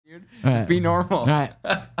Just be normal. All right.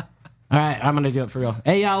 All right, I'm going to do it for real.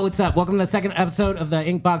 Hey, y'all, what's up? Welcome to the second episode of the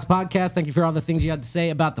Inkbox Podcast. Thank you for all the things you had to say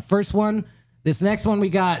about the first one. This next one, we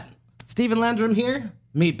got Steven Lendrum here,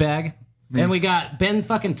 Meatbag. And we got Ben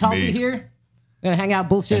fucking Talty here. We're going to hang out,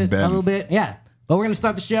 bullshit a little bit. Yeah, but we're going to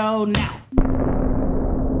start the show now.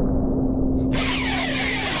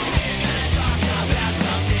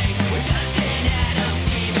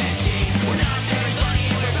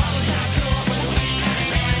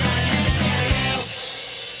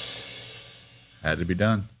 Had to be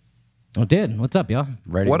done. Oh, did. What's up, y'all?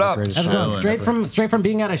 Ready What up? How's it going? Straight from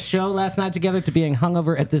being at a show last night together to being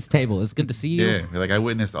hungover at this table. It's good to see you. Yeah, like I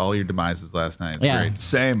witnessed all your demises last night. It's Yeah. great.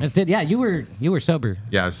 Same. Yeah, you were sober.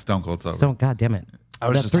 Yeah, I was stone cold sober. So, God damn it. I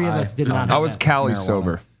was the just three of high. us did not have I was that. Cali Marijuana.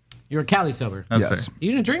 sober. You were Cali sober. That's Yes. fair.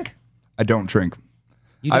 You didn't drink? I don't drink.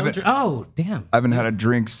 You don't drink? Oh, damn. I haven't had a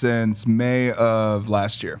drink since May of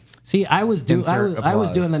last year. See, I was doing Insert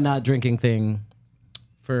the not drinking thing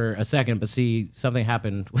for a second, but see, something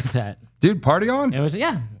happened with that. Dude, party on. It was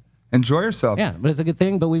Enjoy yourself. yeah, but it's a good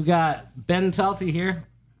thing. But we've got Ben Talty here.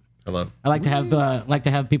 Hello. I like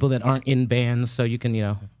to have people that aren't in bands, so you can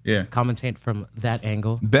Yeah. commentate from that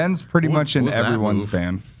angle. Ben's pretty much in what was that everyone's move?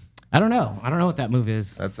 band. I don't know what that move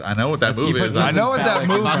is. I know what that move is. I know what that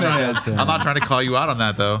movement is, I'm not trying to call you out on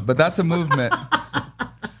that though. but that's a movement.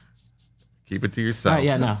 Keep it to yourself. All right,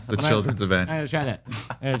 yeah, no. It's the children's event. I'm gonna try that.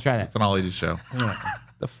 It's an all ages show.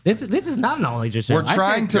 This is not an all ages show. We're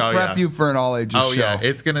trying to Oh, prep yeah. you for an all ages Oh show. yeah,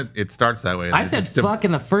 it starts that way. I said Just to- fuck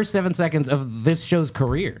in the first 7 seconds of this show's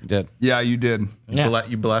career. Did. Yeah, you did. Yeah,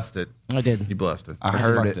 You blessed it. I did. You blessed it. I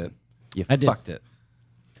heard Fucked it. it. You I did. fucked it.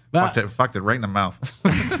 But, Fucked it right in the mouth.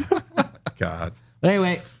 God. but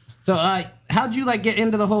anyway, so how'd you get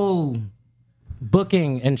into the whole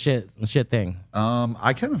booking and shit thing?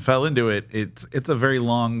 I kind of fell into it. It's a very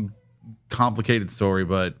long, complicated story,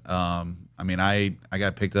 but I mean, I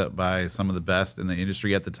got picked up by some of the best in the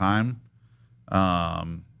industry at the time.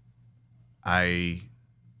 I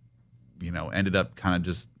ended up kind of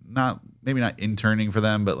just maybe not interning for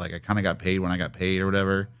them, but I kind of got paid when I got paid or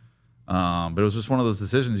whatever. But it was just one of those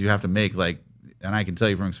decisions you have to make. And I can tell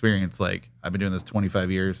you from experience, I've been doing this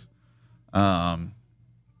 25 years.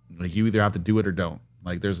 You either have to do it or don't.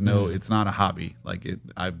 There's no, it's not a hobby.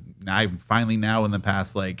 I finally now in the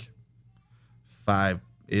past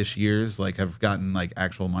 5-ish years, have gotten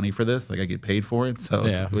actual money for this. I get paid for it, so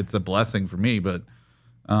Yeah. it's a blessing for me. But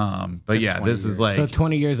yeah, this is So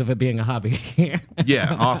 20 years of it being a hobby.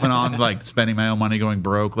 yeah, off and on, spending my own money, going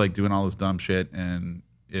broke, doing all this dumb shit, and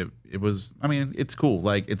it was. I mean, it's cool.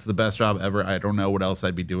 It's the best job ever. I don't know what else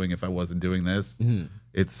I'd be doing if I wasn't doing this. Mm-hmm.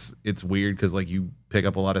 It's weird because you pick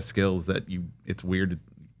up a lot of skills that it's weird to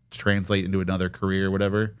translate into another career or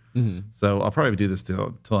whatever. Mm-hmm. So I'll probably do this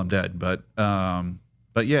till I'm dead. But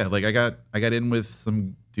yeah, I got in with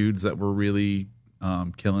some dudes that were really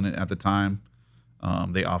killing it at the time.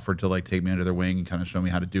 They offered to take me under their wing and kind of show me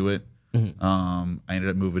how to do it. Mm-hmm. I ended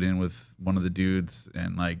up moving in with one of the dudes,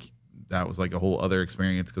 and that was a whole other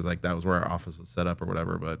experience because that was where our office was set up or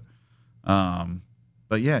whatever.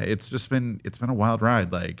 But yeah, it's been a wild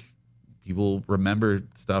ride. People remember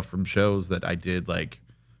stuff from shows that I did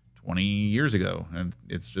 20 years ago, and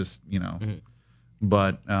it's just Mm-hmm.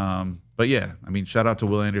 But yeah, I mean, shout out to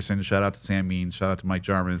Will Anderson, shout out to Sam Mean, shout out to Mike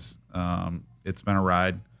Jarmus. It's been a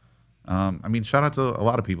ride. I mean, shout out to a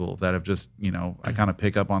lot of people that have just I kind of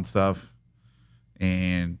pick up on stuff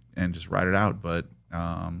and just ride it out. But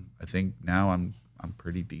I think now I'm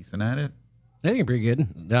pretty decent at it. I think you're pretty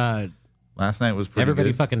good. Last night was pretty Everybody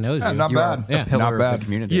good. fucking knows Yeah, you. not You're bad. Yeah. Pillar Not of bad. the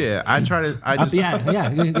community. Yeah, I try to. I just yeah,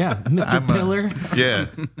 Mr. I'm a- Pillar. Yeah,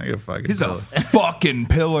 I got fucking. He's a pillar. fucking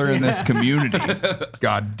pillar in this community.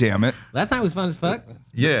 God damn it. Last night was fun as fuck.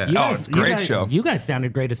 Yeah. it's a great show. You guys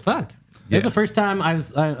sounded great as fuck. It was the first time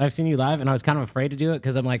I've seen you live, and I was kind of afraid to do it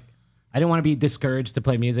because I'm I didn't want to be discouraged to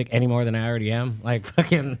play music any more than I already am.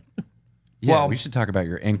 Fucking. Yeah, Well, we should talk about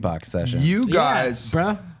your Inkbox session. You guys,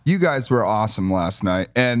 bro. you guys were awesome last night,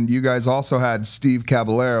 and you guys also had Steve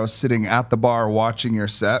Caballero sitting at the bar watching your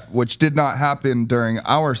set, which did not happen during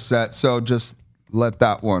our set. So just let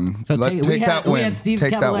that one. So take that win. We had Steve take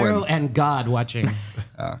that Caballero win. and God watching.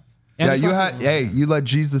 Yeah, you had. Hey, you let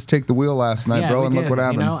Jesus take the wheel last night, bro, we and look did. what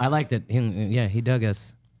happened. I liked it. He dug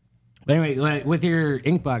us. But anyway, with your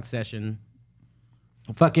Inkbox session,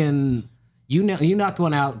 fucking, you knocked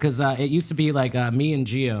one out because it used to be me and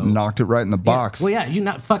Gio. Knocked it right in the box. Well, yeah, you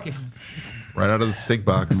not fucking. Right out of the stink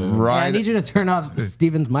box. Yeah, I Right. need you to turn off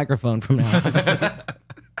Steven's microphone from now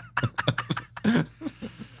on.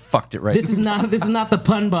 Fucked it right. This is not the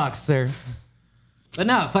pun box, sir. But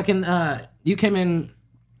no, fucking, you came in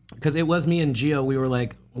because it was me and Gio. We were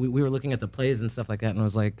we were looking at the plays and stuff like that, and it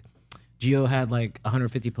was like, Gio had like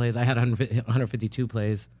 150 plays, I had 152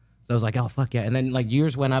 plays, so I was like, oh fuck yeah, and then like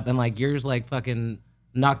yours went up, and like yours like fucking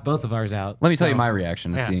knocked both of ours out. Let me tell you my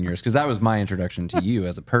reaction to seeing yours, because that was my introduction to you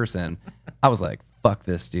as a person. I was like, fuck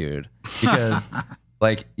this dude, because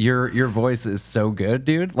like your voice is so good,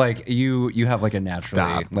 dude. Like you have like a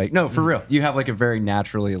naturally like no, for real, you have like a very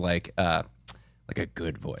naturally like a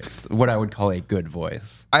good voice, what I would call a good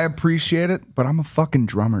voice. I appreciate it, but I'm a fucking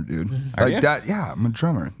drummer, dude. Are Like you? that, yeah, I'm a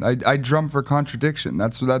drummer. I drum for Contradiction.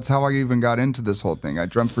 That's how I even got into this whole thing. I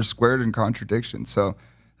drum for Squared and Contradiction. So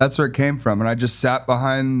that's where it came from. And I just sat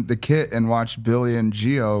behind the kit and watched Billy and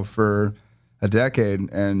Gio for a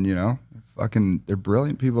decade. And, you know, they're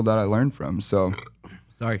brilliant people that I learned from. So,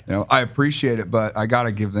 Sorry. you know, I appreciate it, but I got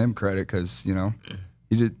to give them credit because, you know,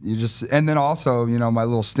 you just, and then also, you know, my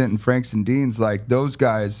little stint in Franks and Dean's, like those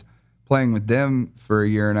guys playing with them for a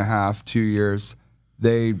year and a half, 2 years,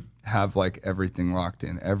 they have like everything locked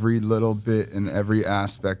in. Every little bit and every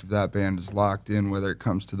aspect of that band is locked in, whether it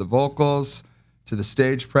comes to the vocals, to the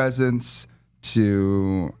stage presence,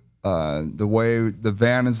 to the way the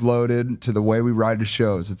van is loaded, to the way we ride to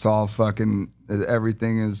shows. It's all fucking,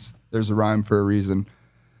 everything is, there's a rhyme for a reason.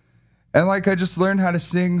 And like I just learned how to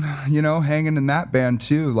sing, you know, hanging in that band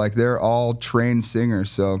too. Like they're all trained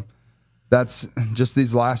singers. So that's just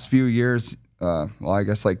these last few years, well, I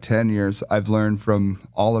guess like 10 years, I've learned from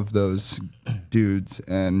all of those dudes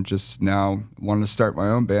and just now wanted to start my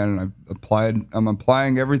own band, and I'm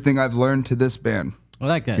applying everything I've learned to this band. I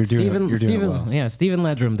like that. You're doing it well. Yeah, Steven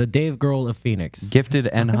Lendrum, the Dave Grohl of Phoenix. Gifted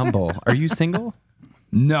and humble. Are you single?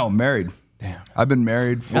 No, married. Damn. I've been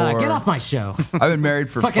married for. Get off my show. I've been married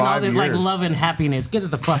for Fucking 5 all the years. like love and happiness. Get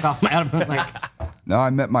the fuck off my like. No, I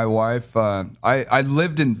met my wife. I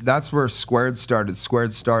lived in. That's where Squared started.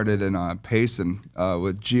 Squared started in Payson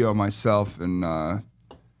with Gio, myself, and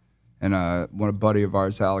one buddy of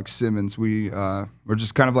ours, Alex Simmons. We were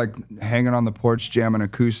just kind of like hanging on the porch, jamming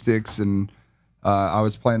acoustics, and I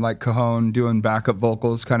was playing like cajon, doing backup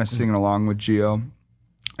vocals, kind of singing along with Gio.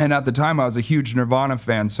 And at the time, I was a huge Nirvana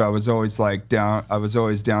fan, so I was always like down. I was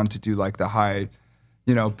always down to do like the high,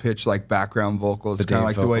 you know, pitch like background vocals, kind of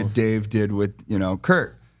like the way Dave did with, you know,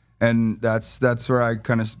 Kurt. And that's where I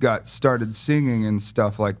kind of got started singing and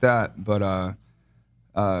stuff like that. But I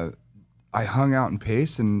hung out in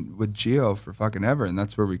Pace and with Gio for fucking ever, and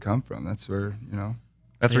that's where we come from. That's where, you know.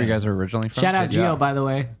 That's where you guys are originally from? Shout out Gio, by the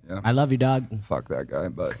way. Yeah. I love you, dog. Fuck that guy,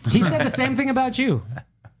 but He said the same thing about you.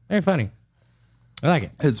 Very funny. I like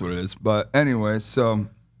it. Is what it is. But anyway, so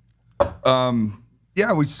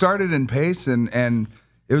yeah, we started in Pace and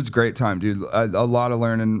it was a great time, dude. A lot of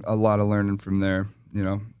learning from there, you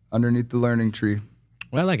know, underneath the learning tree.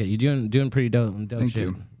 Well, I like it. You're doing pretty dope Thank shit.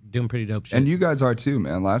 you. Doing pretty dope shit. And you guys are too,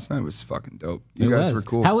 man. Last night was fucking dope. You guys were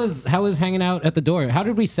cool. How was hanging out at the door? How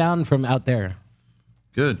did we sound from out there?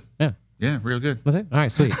 Good. Yeah. Yeah, real good. Was it? All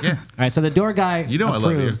right, sweet. Yeah. All right, so the door guy You know I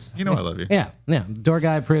love you. approves. You know I love you. Yeah. Door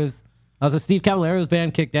guy approves. I was a Steve Caballero's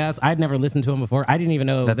band, kicked ass. I'd never listened to him before. I didn't even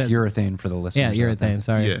know That's that. urethane for the listeners. Yeah, out there. urethane.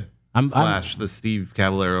 Sorry. Yeah. I'm the Steve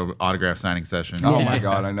Caballero autograph signing session. Oh Yeah. my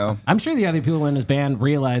god, I know. I'm sure the other people in his band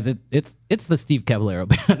realize it's the Steve Caballero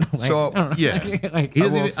band. Like, So, I don't know. Yeah, Like, he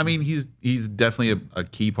doesn't even, I mean, he's definitely a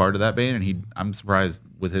key part of that band, and I'm surprised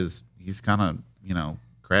with he's kind of, you know,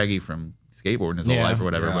 craggy from skateboarding his whole Yeah. life or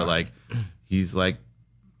whatever, Yeah. but like he's like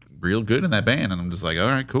real good in that band, and I'm just like, all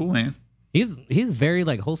right, cool, man. he's very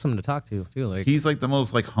like wholesome to talk to too. Like He's like the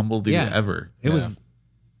most like humble dude ever. It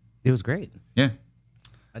was great. Yeah.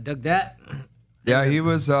 I dug that. Yeah, he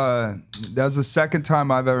was. That was the second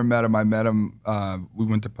time I've ever met him. I met him. We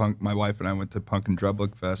went to Punk. My wife and I went to Punk and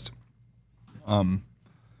Drublic Fest. And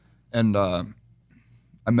I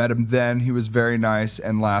met him then. He was very nice.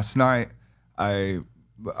 And last night, I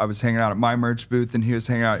was hanging out at my merch booth, and he was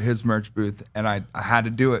hanging out at his merch booth. And I had to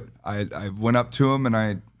do it. I went up to him and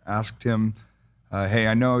I asked him, "Hey,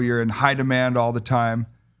 I know you're in high demand all the time,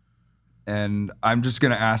 and I'm just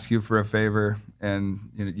gonna ask you for a favor." And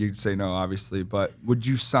you know, you'd say no, obviously, but would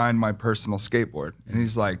you sign my personal skateboard? And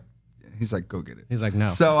he's like, go get it. He's like, no.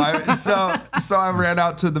 So I ran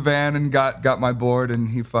out to the van and got my board, and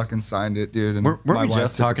he fucking signed it, dude. And Weren't my we wife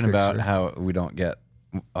just took a talking about picture. how we don't get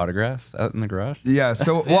autographs out in the garage? Yeah.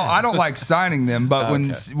 So well, I don't like signing them, but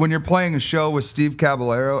when you're playing a show with Steve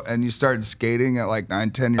Caballero and you started skating at like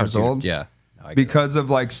 9-10 years dude, old, yeah. No, I get because of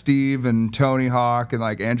like Steve and Tony Hawk and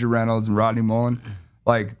like Andrew Reynolds and Rodney Mullen,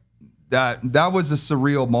 like that was a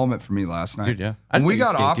surreal moment for me last night. Dude, yeah. When we think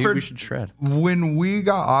got skate, offered, dude, we should shred. When we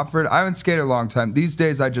got offered, I haven't skated a long time. These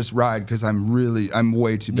days I just ride because I'm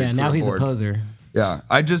way too big Yeah, for now a he's board. a poser. Yeah,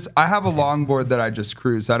 I have a longboard that I just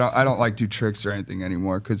cruise. I don't like do tricks or anything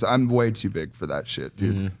anymore because I'm way too big for that shit,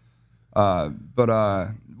 dude.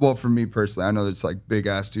 Well, for me personally, I know there's like big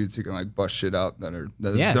ass dudes who can like bust shit out that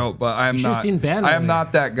is dope, but I am not. Seen Ben I am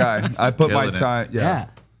not that guy. I put my time. Yeah,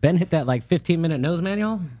 Ben hit that like 15-minute nose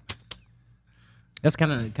manual. That's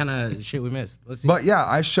kind of shit we missed. Let's see. But yeah,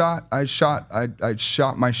 I shot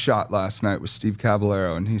my shot last night with Steve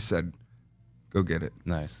Caballero, and he said, "Go get it."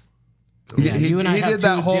 Nice. Yeah, you and I have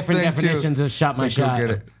two different definitions of shot my shot. Go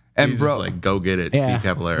get it. And He's bro, just like, go get it, Yeah. Steve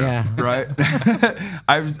Caballero. Yeah. right?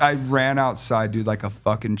 I ran outside, dude, like a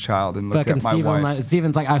fucking child, and looked Fucking at my wife.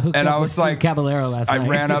 Steven's like, I hooked And up I with was Steve like, Caballero last night. I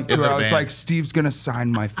ran up to In her. the I was van. like, Steve's gonna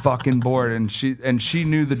sign my fucking board, and she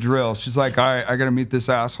knew the drill. She's like, all right, I gotta meet this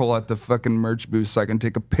asshole at the fucking merch booth so I can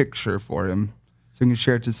take a picture for him, so he can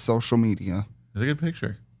share it to social media. It's a good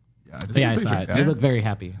picture. Yeah, I saw it. You look very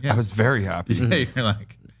happy. I was very happy. Yeah, you're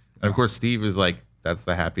like, and of course, Steve is like, that's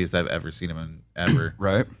the happiest I've ever seen him in ever.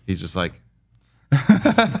 Right? He's just like,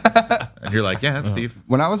 and you're like, yeah, that's Steve.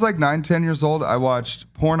 When I was like 9, 10 years old, I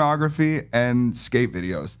watched pornography and skate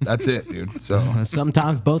videos. That's it, dude. So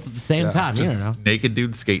Sometimes both at the same time. You don't know. Naked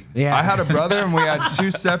dude skate. Yeah. I had a brother, and we had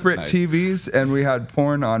 2 separate TVs, and we had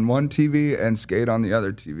porn on one TV and skate on the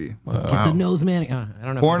other TV. Get the nose man. I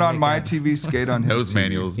don't know. Porn if I on can my make that. TV, skate on his Nose TV.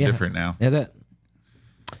 manual's Yeah. different now. Is it?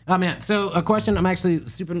 Oh man, so a question I'm actually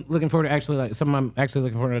super looking forward to something I'm actually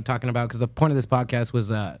looking forward to talking about because the point of this podcast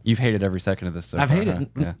was You've hated every second of this so I've far. hated huh? it.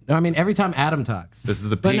 Yeah. No, I mean every time Adam talks. This is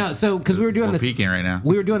the But peak. no, so because we were doing We're this peaking right now.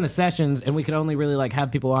 we were doing the sessions and we could only really like have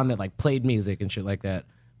people on that like played music and shit like that.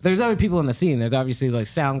 There's other people in the scene. There's obviously like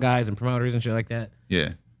sound guys and promoters and shit like that.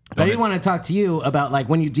 Yeah. But I did want to talk to you about like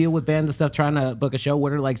when you deal with bands and stuff trying to book a show.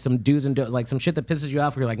 What are like some do's and like some shit that pisses you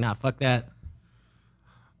off? Where you're like, nah, fuck that.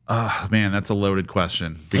 Man, that's a loaded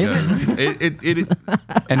question because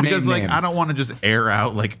And because name like names. I don't want to just air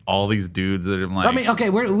out like all these dudes that I'm like. I mean, okay,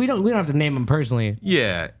 we don't have to name them personally.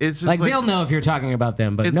 yeah, it's just Like, like they'll know if you're talking about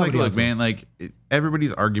them, but it's like, nobody look, else will. man, like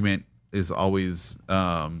everybody's argument is always,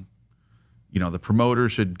 the promoter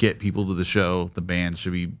should get people to the show, the band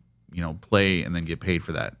should be, play and then get paid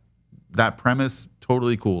for that. That premise,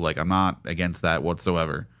 totally cool. Like, I'm not against that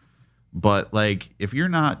whatsoever. But like, if you're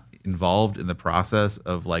not involved in the process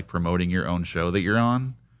of like promoting your own show that you're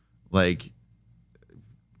on, like,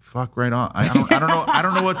 fuck right on. I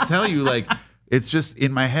don't know what to tell you. Like, it's just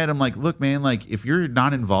in my head. I'm like, look, man, like if you're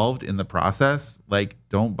not involved in the process, like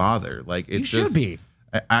don't bother. Like it's You should just, be.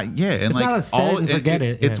 yeah, and It's like not a set and forget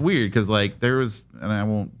it, It's yeah. weird because like there was, and I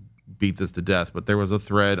won't beat this to death, but there was a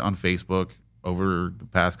thread on Facebook over the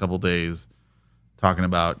past couple days talking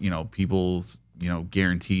about people's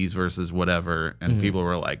guarantees versus whatever, and Mm-hmm. people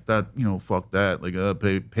were like that, fuck that, like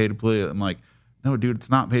pay to play. I'm like, no, dude, it's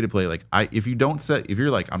not pay to play. Like if you're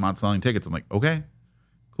like, I'm not selling tickets, I'm like, okay,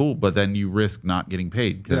 cool, but then you risk not getting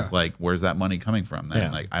paid because like where's that money coming from then?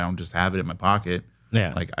 Yeah. Like I don't just have it in my pocket.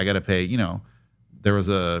 Yeah. Like I gotta pay. There was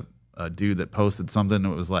a dude that posted something that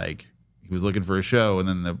was like he was looking for a show, and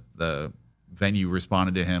then the venue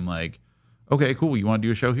responded to him like, okay, cool, you want to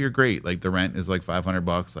do a show here? Great. Like the rent is like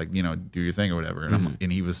 $500, like, do your thing or whatever. And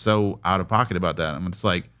and he was so out of pocket about that. I'm just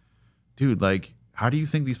like, dude, like, how do you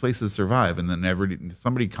think these places survive? And then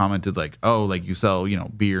somebody commented like, oh, like you sell,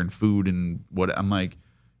 beer and food and what. I'm like,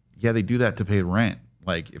 yeah, they do that to pay rent.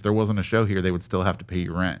 Like if there wasn't a show here, they would still have to pay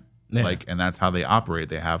you rent. Yeah. Like, and that's how they operate.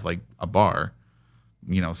 They have like a bar.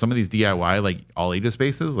 Some of these DIY like all ages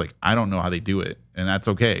spaces, like I don't know how they do it, and that's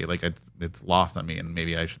okay. Like it's lost on me, and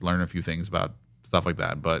maybe I should learn a few things about stuff like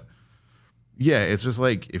that. But yeah, it's just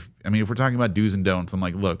like if we're talking about do's and don'ts, I'm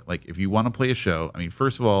like, look, like if you want to play a show,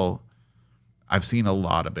 first of all, I've seen a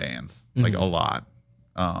lot of bands, like a lot,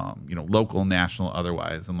 local, national,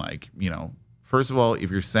 otherwise, and like first of all, if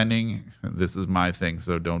you're sending, this is my thing,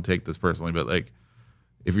 so don't take this personally, but like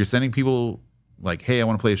if you're sending people like, hey, I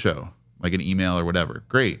want to play a show, like an email or whatever,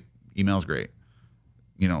 great. Email's great.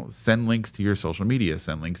 Send links to your social media,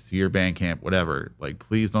 send links to your Bandcamp, whatever. Like,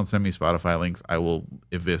 please don't send me Spotify links. I will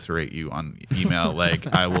eviscerate you on email. Like,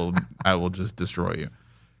 I will just destroy you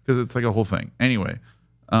because it's like a whole thing. Anyway,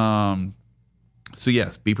 so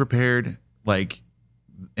yes, be prepared. Like,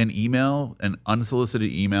 an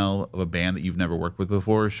unsolicited email of a band that you've never worked with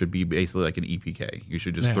before should be basically like an EPK. You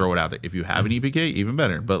should just throw it out there. If you have an EPK, even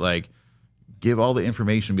better. But like, give all the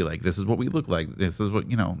information, be like, this is what we look like. This is what,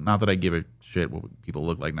 not that I give a shit what people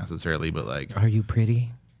look like necessarily, but like, Are you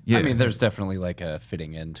pretty? yeah. I mean, there's definitely like a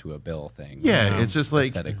fitting into a bill thing. Yeah, it's just like,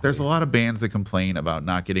 aesthetically. there's a lot of bands that complain about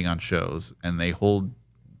not getting on shows, and they hold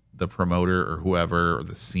the promoter or whoever or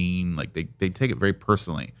the scene, like they take it very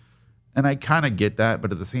personally. And I kind of get that,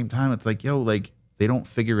 but at the same time, it's like, yo, like they don't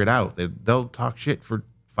figure it out. They'll talk shit for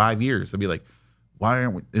 5 years. They'll be like, why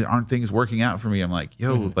aren't things working out for me? I'm like,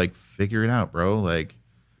 yo, like figure it out, bro. Like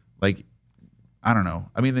I don't know.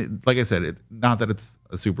 I mean, like I said, not that it's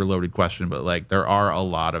a super loaded question, but like there are a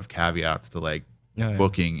lot of caveats to like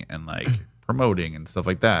booking and like promoting and stuff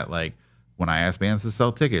like that. Like when I ask bands to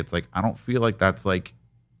sell tickets, like I don't feel like that's like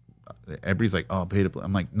everybody's like, oh, pay to play.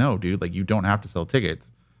 I'm like, no, dude, like you don't have to sell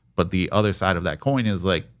tickets. But the other side of that coin is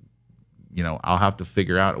like, you know, I'll have to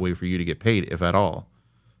figure out a way for you to get paid, if at all.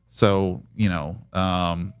 So, you know,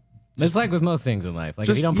 it's like with most things in life. Like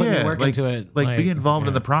if you don't put your work into it, like be involved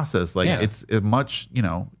in the process. Like it's as much, you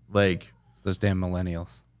know, like it's those damn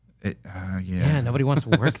millennials. Yeah, nobody wants to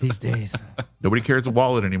work these days. Nobody carries a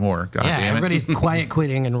wallet anymore. God damn it. Everybody's quiet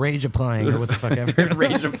quitting and rage applying or what the fuck ever.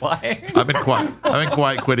 Rage applying. I've been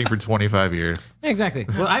quiet quitting for 25 years. Exactly.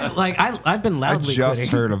 Well, I've been loudly I just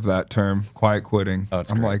quitting. heard of that term, quiet quitting. Oh,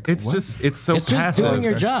 it's I'm great. like, It's what? it's so It's just passive. doing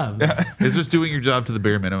your job. It's just doing your job to the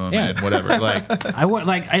bare minimum and whatever. Like I work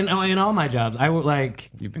like in all my jobs. I work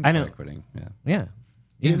like You've been I know. quiet quitting. Yeah. Yeah.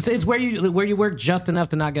 It's where you work just enough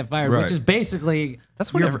to not get fired, Right. which is basically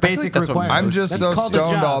That's what your I feel like basic that's what requirement. I'm just That's so called a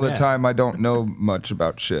stoned job, all the yeah. time. I don't know much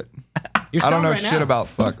about shit. You're I don't stoned know right shit now. about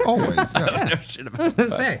fuck. Always. Yeah. No shit I was about gonna that.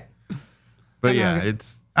 say. But yeah,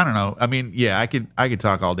 it's I don't know. I mean, yeah, I could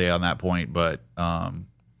talk all day on that point, but I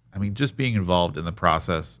mean, just being involved in the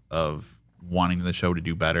process of wanting the show to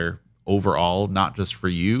do better overall, not just for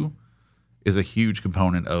you, is a huge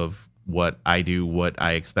component of what I do, what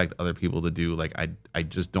I expect other people to do. Like I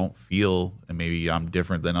just don't feel, and maybe I'm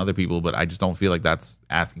different than other people, but I just don't feel like that's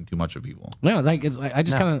asking too much of people. No, like it's like,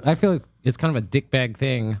 I feel like it's kind of a dickbag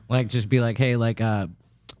thing. Like just be like, hey, like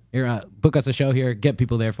here, book us a show here, get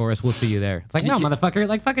people there for us. We'll see you there. It's like, no, motherfucker,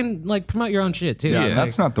 like fucking like promote your own shit too. Yeah, Like,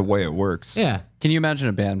 that's not the way it works. Yeah. Can you imagine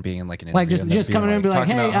a band being like an Like interview and just then coming in and be like,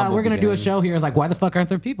 talking hey, about humble we're gonna do a beginnings? show here. Like, why the fuck aren't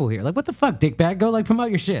there people here? Like, what the fuck, dickbag? Go like promote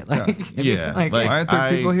your shit. Like, if you- Yeah, like, like- Why aren't there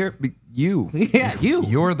I- people here? You. yeah, you.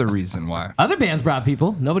 You're the reason why. Other bands brought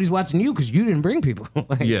people. Nobody's watching you because you didn't bring people.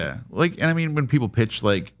 Like, Yeah, like, and I mean, when people pitch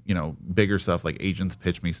like, you know, bigger stuff, like agents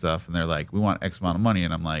pitch me stuff, and they're like, we want X amount of money,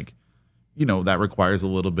 and I'm like, you know, that requires a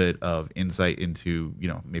little bit of insight into, you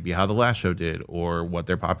know, maybe how the last show did or what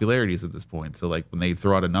their popularity is at this point. So like when they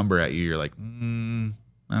throw out a number at you, you're like, I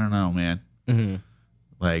don't know, man. Mm-hmm.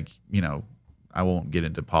 Like, you know, I won't get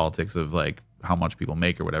into politics of like how much people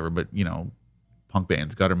make or whatever, but you know, punk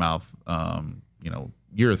bands, Guttermouth, you know,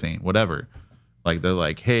 Urethane, whatever. Like they're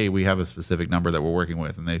like, hey, we have a specific number that we're working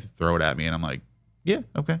with, and they throw it at me, and I'm like, yeah,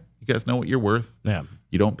 okay, you guys know what you're worth. Yeah.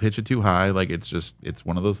 You don't pitch it too high. Like it's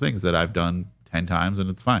one of those things that I've done 10 times and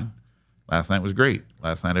it's fine. Last night was great.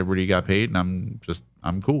 Last night everybody got paid, and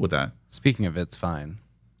I'm cool with that. Speaking of it's fine.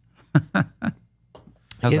 Is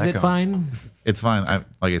How's that it going? fine? It's fine.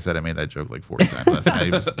 Like I said, I made that joke like 40 times last night.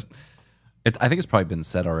 It was, I think it's probably been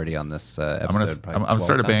said already on this I'm episode. gonna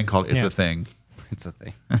start a band called It's Yeah. a Thing. It's a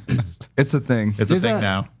thing. It's a thing. It's a thing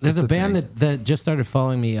now. There's It's a a band thing. that just started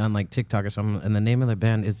following me on like TikTok or something, and the name of the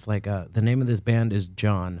band is like the name of this band is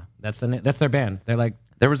John. That's that's their band. They're like,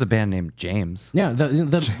 There was a band named James. yeah,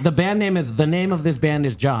 the band name is the name of this band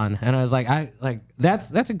is John, and I was like,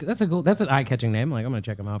 that's an eye catching name. Like I'm gonna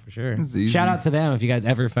check them out for sure. easy. Shout out to them if you guys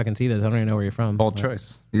ever fucking see this. I don't even know where you're from. Bold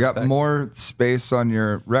choice. You got Respect. more space on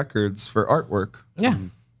your records for artwork. Yeah,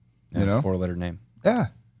 You know? 4-letter name. Yeah.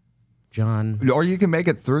 John. Or you can make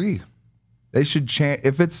it 3. They should change.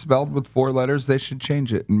 If it's spelled with 4 letters, they should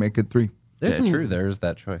change it and make it 3. There's Yeah, some true. There is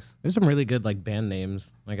that choice. There's some really good like band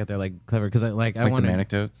names like out there like clever because I Like the wanted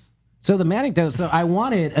anecdotes. So the anecdote. So I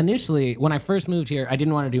wanted initially when I first moved here, I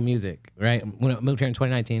didn't want to do music. Right when I moved here in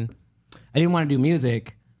 2019, I didn't want to do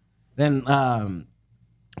music. Then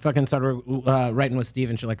fucking started writing with Steve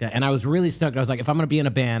and shit like that. And I was really stoked. I was like, if I'm gonna be in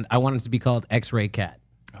a band, I want it to be so X-Ray Cat.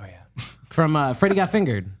 Oh yeah. From Freddy Got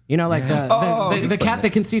Fingered. You know, like the cat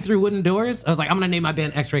that can see through wooden doors. I was like, I'm gonna name my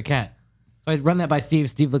band X-Ray Cat. So I run that by Steve.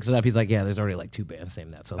 Steve looks it up. He's like, yeah, there's already like 2 bands named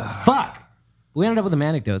that. So I was like, fuck. We ended up with the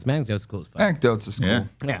Anecdotes. Anecdotes is cool as fuck. Anecdotes is cool. Yeah.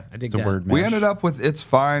 Yeah, I dig It's a that. word We mesh. ended up with It's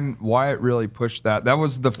Fine. Wyatt really pushed that. That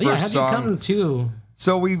was the first Yeah, how'd you song. come to?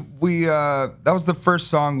 So we that was the first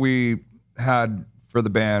song we had for the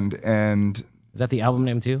band, and Is that the album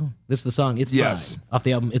name too? This is the song. It's Yes. fine. Off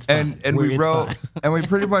the album. It's fine. and Where we It's wrote Fine. and we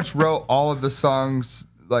pretty much wrote all of the songs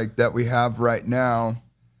like that we have right now,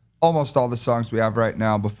 almost all the songs we have right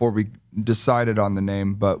now before we decided on the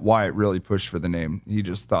name. But Wyatt really pushed for the name. He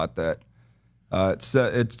just thought that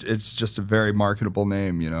it's just a very marketable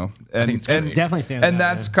name, you know. And it's great. It definitely stands out, and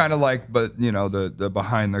that's yeah. kind of like, but you know, the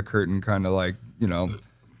behind the curtain kind of like, you know,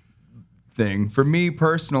 thing. For me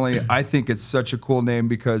personally, I think it's such a cool name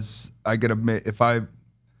because I get a if I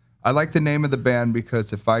I like the name of the band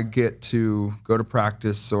because if I get to go to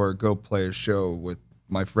practice or go play a show with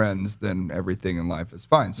my friends, then everything in life is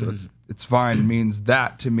fine. So it's fine means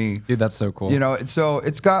that to me. Dude, that's so cool. You know, so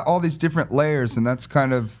it's got all these different layers, and that's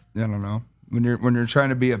kind of, I don't know, when you're trying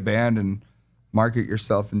to be a band and market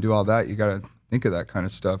yourself and do all that, you got to think of that kind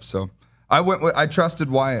of stuff. So I trusted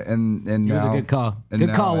Wyatt, and It was a good call.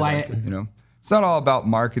 Good call, Wyatt. You know, it's not all about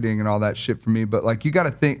marketing and all that shit for me, but like you got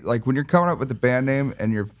to think, like when you're coming up with a band name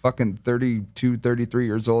and you're fucking 32, 33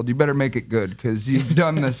 years old, you better make it good because you've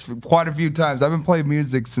done this quite a few times. I've been playing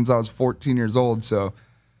music since I was 14 years old, so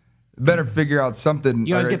better figure out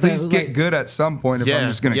something, or at least get good at some point if I'm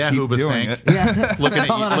just going to keep doing it. Yeah.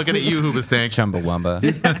 looking at you, Hoobastank.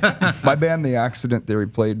 Chumbawamba. My band, The Accident Theory,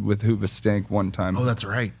 played with Hoobastank one time. Oh, that's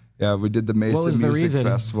right. Yeah, we did the Mesa was the Music reason?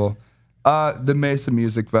 Festival. The Mesa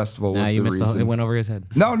Music Festival was the reason. It went over his head.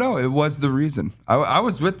 No, it was the reason. I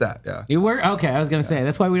was with that. Yeah. You were okay. I was gonna say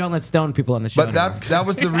that's why we don't let stone people on the show. But that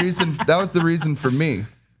was the reason. That was the reason for me.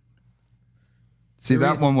 See,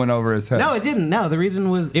 that one went over his head. No, it didn't. No, the reason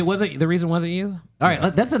wasn't you. All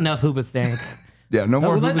right, that's enough Hoobastank. Yeah, no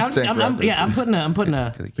more Hoobastank. I'm putting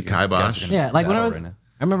a The kibosh. yeah, like when I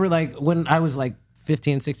remember like when I was like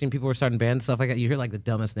 15, 16, people were starting bands, stuff like that. You hear like the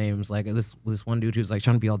dumbest names. Like this one dude who's like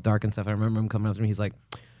trying to be all dark and stuff. I remember him coming up to me. He's like,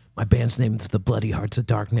 "My band's name is the Bloody Hearts of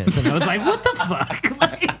Darkness," and I was like, "What the fuck?"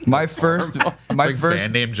 Like, my first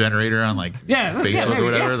band name generator on like Facebook or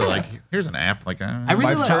whatever. yeah. They're like, here's an app. Like, I really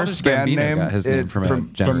my like- first band Gambino name, got his name from a from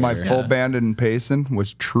my generator. full band in Payson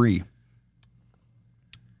was Tree.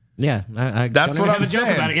 yeah, I That's don't what even I'm have a joke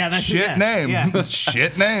saying. about it. Yeah, that's Shit name. Yeah.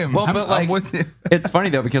 Shit name. Well, but like, I'm with you. it's funny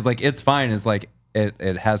though because like it's fine is like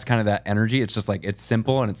it has kind of that energy. It's just like it's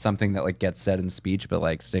simple and it's something that like gets said in speech but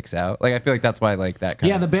like sticks out. Like I feel like that's why like that kind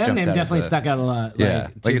Yeah, of the band jumps name out as definitely a- stuck out a lot. Yeah,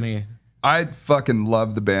 Like, to like me. I fucking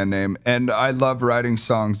love the band name, and I love writing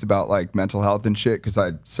songs about like mental health and shit because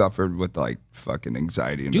I suffered with like fucking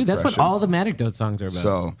anxiety and Dude, that's depression. what all the Anecdote songs are about.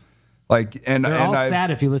 So, like, and They're all I've-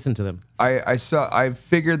 sad if you listen to them. I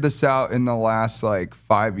figured this out in the last like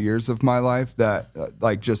 5 years of my life that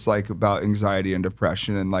like just like about anxiety and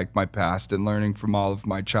depression and like my past and learning from all of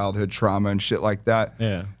my childhood trauma and shit like that.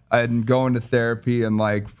 Yeah. And going to therapy and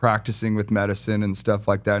like practicing with medicine and stuff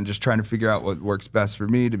like that and just trying to figure out what works best for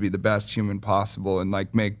me to be the best human possible and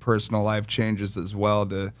like make personal life changes as well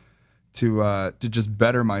to just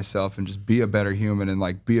better myself and just be a better human and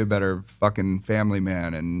like be a better fucking family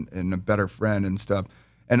man and a better friend and stuff.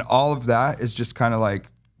 And all of that is just kind of like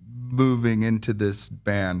moving into this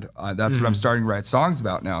band. That's what I'm starting to write songs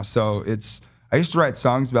about now. So I used to write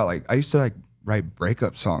songs about like, I used to like write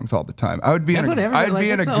breakup songs all the time. I would be in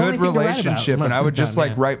a good relationship and I would just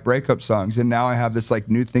like write breakup songs. And now I have this like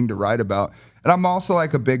new thing to write about. And I'm also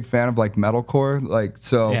like a big fan of like metalcore. Like,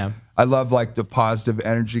 so Yeah. I love like the positive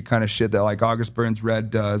energy kind of shit that like August Burns Red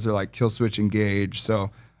does or like Killswitch Engage.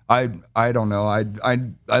 So I don't know.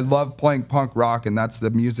 I love playing punk rock and that's the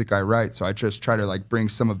music I write. So I just try to like bring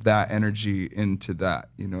some of that energy into that,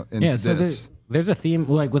 you know, into So this. there's a theme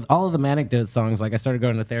like with all of the Anecdote songs. Like I started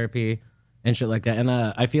going to therapy and shit like that. And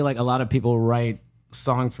I feel like a lot of people write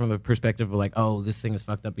songs from the perspective of like, oh, this thing is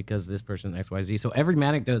fucked up because this person XYZ. So every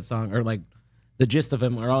Anecdote song or like the gist of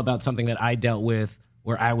them are all about something that I dealt with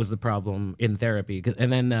where I was the problem in therapy.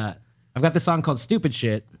 And then I've got this song called Stupid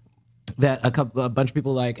Shit that a bunch of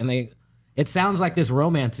people like, and it sounds like this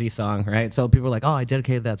romancy song, right? So people are like, oh, I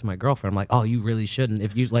dedicated that to my girlfriend. I'm like, oh, you really shouldn't.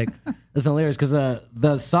 If you like, listen to lyrics, because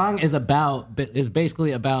the song is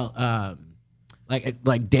basically about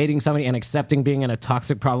like dating somebody and accepting being in a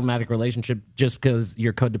toxic, problematic relationship just because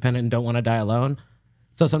you're codependent and don't want to die alone.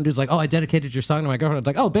 So some dude's like, oh, I dedicated your song to my girlfriend. It's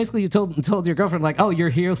like, oh, basically you told your girlfriend like, oh, you're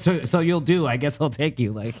here, so you'll do. I guess I'll take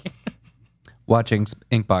you. Like, watching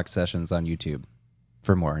Inkbox sessions on YouTube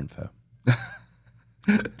for more info.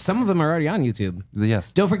 some of them are already on YouTube.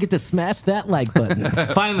 Yes. Don't forget to smash that like button.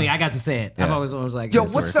 Finally, I got to say it. Yeah. I've always like, Yo,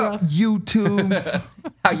 what's up, YouTube?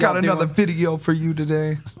 I got another video for you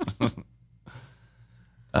today.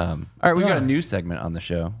 All right, we've got a new segment on the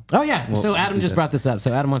show. Oh yeah. We'll So Adam do just this. brought this up.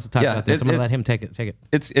 So Adam wants to talk Yeah, about this. I'm gonna let him take it.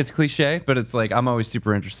 It's cliche, but it's like I'm always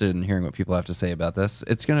super interested in hearing what people have to say about this.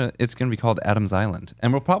 It's gonna be called Adam's Island,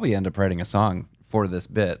 and we'll probably end up writing a song for this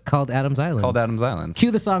bit Called Adam's Island. called Adam's Island.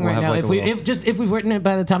 Cue the song We'll right have now. like If we've written it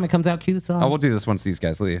by the time it comes out, cue the song. Oh, we'll do this once these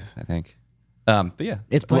guys leave, I think. But yeah,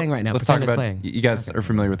 It's playing right now. Let's Pretend talk it's about. playing. You guys are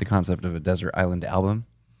familiar with the concept of a desert island album?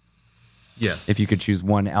 Yes. If you could choose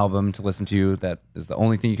one album to listen to, that is the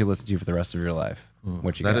only thing you could listen to for the rest of your life.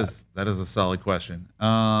 What you got? That is a solid question.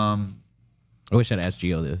 I wish I'd asked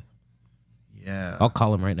Gio this. Yeah. I'll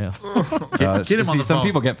call him right now. Get him on the some phone.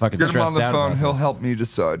 people get fucking Get him stressed on the out phone. about He'll that. help me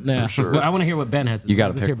decide Yeah. for sure. Well, I want to hear what Ben has to You got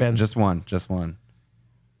to Let's hear pick Ben. just one,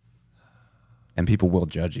 and people will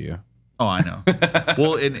judge you. Oh, I know.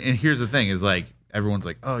 Well, and here's the thing is like everyone's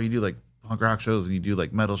like, oh, you do like punk rock shows and you do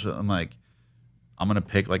like metal shows. I'm like, I'm gonna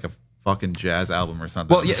pick like a fucking jazz album or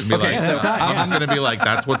something. Well, yeah, I'm just gonna be okay, like, so I'm just gonna be like,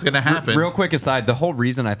 that's what's gonna happen. Real quick aside, the whole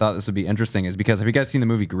reason I thought this would be interesting is because have you guys seen the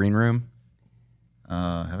movie Green Room?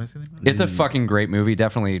 Have I seen that? It's a fucking great movie.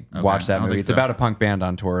 Definitely watch I that don't movie. think It's so. about a punk band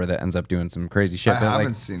on tour that ends up doing some crazy shit. I but, haven't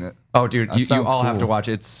like, seen it. oh, dude, That you sounds all have to cool. watch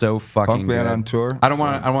it. It's so fucking Punk band good. on tour? I don't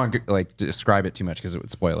want to like describe it too much because it would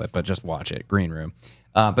spoil it, but just watch it. Green Room.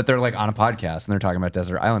 But they're like on a podcast and they're talking about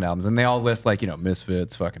Desert Island albums and they all list like,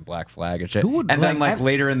 Misfits, fucking Black Flag and shit. Who would, and then like,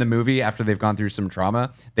 later in the movie, after they've gone through some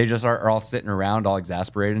trauma, they just are all sitting around all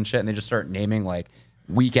exasperated and shit. And they just start naming like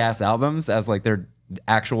weak ass albums as like their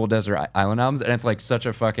actual Desert Island albums. And it's like such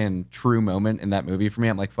a fucking true moment in that movie for me.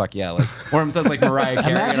 I'm like, fuck yeah. Like one of them says like Mariah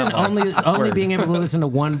Carey. Imagine and I'm like, only word. being able to listen to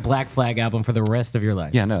one Black Flag album for the rest of your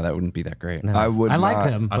life. Yeah, no, that wouldn't be that great. I would I like not.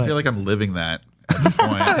 them. I But feel like I'm living that at this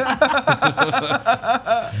point.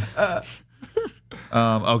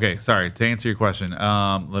 Okay, sorry. To answer your question,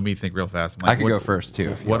 let me think real fast. I'm like, I could go first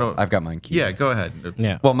too. If you want. I've got mine queued. Yeah, go ahead.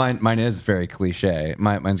 yeah. Well, mine is very cliche.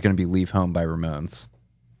 Mine's going to be "Leave Home" by Ramones.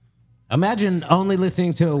 Imagine only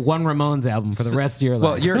listening to one Ramones album for the rest of your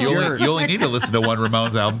life. Well, You only need to listen to one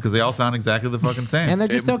Ramones album because they all sound exactly the fucking same. and they're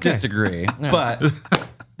just okay. Disagree, but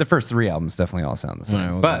the first three albums definitely all sound the same.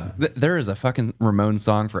 Yeah, well, but there is a fucking Ramones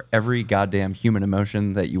song for every goddamn human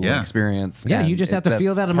emotion that you will Yeah. experience. Yeah, and you just have to that's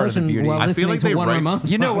feel that part of the emotion beauty. while I feel listening like to they one write-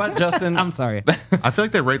 Ramones You know song. what, Justin? I'm sorry. I feel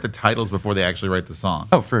like they write the titles before they actually write the song.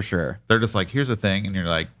 Oh, for sure, They're just like, here's a thing, and you're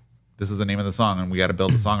like, this is the name of the song, and we got to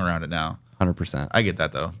build a song around it now. 100%. I get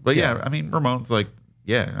that though, but yeah, I mean, Ramones, like,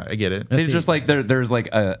 yeah, I get it. It's see. just like there's like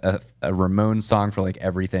a Ramones song for like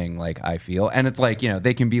everything like I feel, and it's like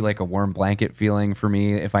they can be like a warm blanket feeling for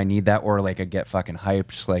me if I need that, or like a get fucking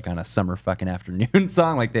hyped like on a summer fucking afternoon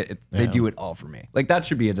song. Like they do it all for me. Like that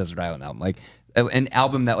should be a Desert Island album, like an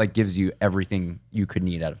album that like gives you everything you could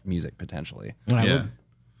need out of music potentially. All right, Yeah.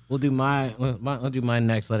 we'll do I'll do mine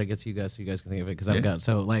next. Let it get to you guys so you guys can think of it because I've Yeah. got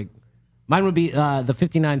so like mine would be the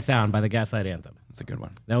 59 Sound by the Gaslight Anthem. That's a good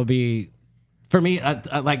one. That would be for me.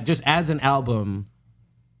 Like just as an album,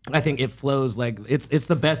 I think it flows like it's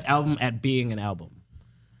the best album at being an album.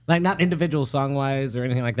 Like not individual song wise or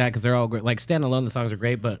anything like that because they're all great. Like standalone, the songs are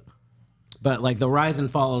great, but like the rise and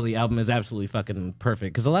fall of the album is absolutely fucking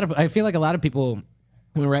perfect. Because I feel like a lot of people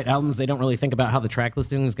when we write albums, they don't really think about how the track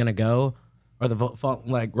listing is gonna go or the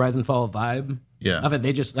like rise and fall vibe. Yeah. Of it,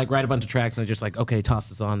 they just like write a bunch of tracks and they're just like, okay, toss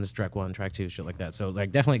this on this track 1, track 2, shit like that. So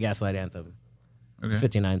like definitely Gaslight Anthem, Okay.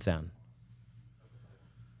 59 Sound.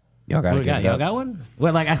 Y'all got What to we get got? it Y'all up. got one?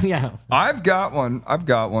 Well, like yeah. I've got one.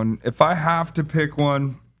 If I have to pick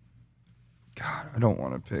one, God, I don't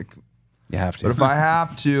want to pick. You have to. But if I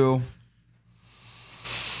have to,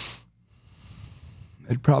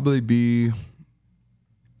 it'd probably be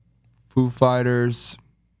Foo Fighters,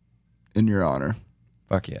 In Your Honor,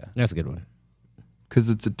 Fuck yeah. That's a good one. because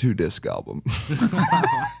it's a 2-disc album.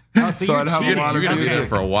 Oh, So I'd have a lot You're of gonna be there music.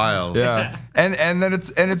 for a while. Yeah, and then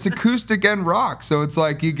it's acoustic and rock, so it's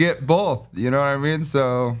like you get both. You know what I mean?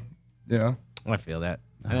 So, I feel that.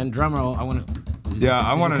 And then drum roll, I want to. yeah,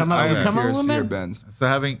 I want to. come up- I you am come up curious with to hear it? Ben's. So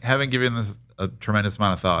having given this a tremendous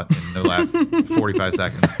amount of thought in the last 45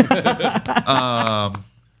 seconds,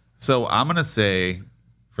 so I'm gonna say,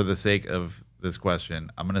 for the sake of this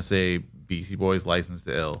question, I'm gonna say Beastie Boys' "License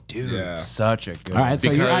to Ill." Dude, Yeah. such a good All right, so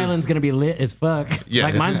your Because- island's gonna be lit as fuck. Yeah,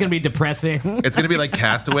 like it's- mine's gonna be depressing. It's gonna be like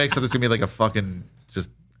Castaway, so there's gonna be like a fucking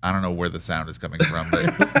just. I don't know where the sound is coming from,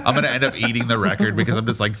 but I'm gonna end up eating the record because I'm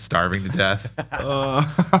just like starving to death.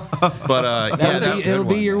 It'll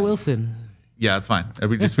be your Wilson. Yeah, it's fine. It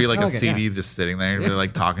would just be like a Okay, CD just sitting there and be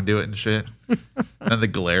like talking to it and shit. And the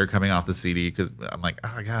glare coming off the CD because I'm like,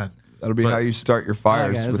 oh my god. That'll be But- how you start your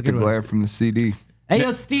fires that's a with the good one. glare from the CD. Hey yo,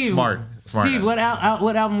 Steve. Smart. Steve, what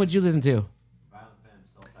album would you listen to?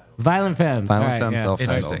 Violent Femmes. Violent All right, Femmes yeah.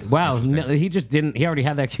 self-titled. Interesting. Wow, no, he just didn't. He already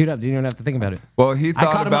had that queued up. Didn't even have to think about it. Well, he I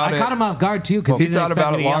thought caught him. about I it. caught him off guard too because He he didn't thought expect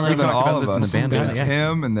about me it to yell longer at than him. talked about all of this in us. the band It was Yeah.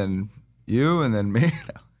 him, and then you, and then me.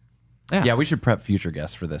 Yeah, we should prep future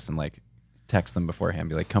guests for this and like text them beforehand.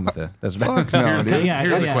 Be like, come with the Desert Fuck no, dude. Yeah,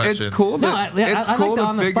 Here's the yeah. question. It's cool to, No, I it's like cool the to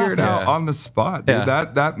on the figure spot it thing. out Yeah. on the spot, dude. Yeah.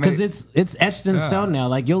 That Because makes it's etched in stone now.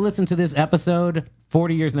 Like you'll listen to this episode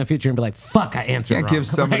 40 years in the future and be like, "Fuck, I answered can't wrong." give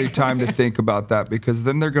somebody Like- time to think about that because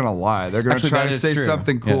then they're gonna lie. They're gonna Actually, try that to is say true.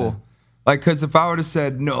 something cool. Like, because if I would have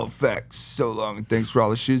said no effects, so long, and thanks for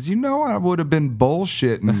all the shoes, I would have been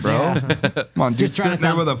bullshitting, bro. Come on, just sitting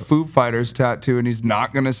there with a Foo Fighters tattoo, and he's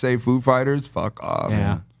not gonna say Foo Fighters. Fuck off.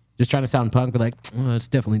 Yeah. Just trying to sound punk, but like, oh, it's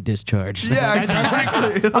definitely Discharge. Yeah,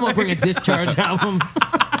 exactly. I'm gonna bring a Discharge album.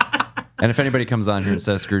 And if anybody comes on here and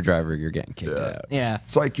says Screwdriver, you're getting kicked out. Yeah.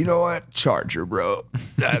 It's like, you know what? Charger, bro.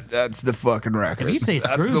 That's the fucking record. If you say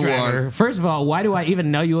That's the Screwdriver, one. first of all, why do I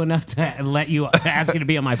even know you enough to ask you to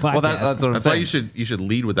be on my podcast? Well, that's what I'm That's why saying. you should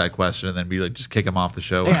lead with that question and then be like, just kick him off the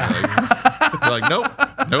show. Yeah. They're like,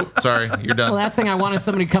 nope, sorry, you're done. The last thing I want is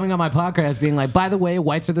somebody coming on my podcast being like, by the way,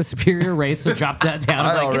 whites are the superior race, so drop that down.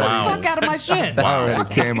 I'm like, get the fuck out of my shit. I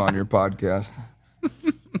already came on your podcast.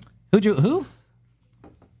 Who?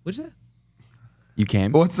 What'd you say? You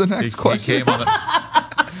came? What's the next question?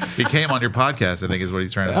 He came on your podcast, I think is what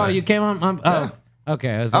he's trying to say. Oh, you came on?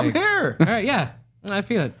 Okay. I was I'm like, here. all right, yeah. I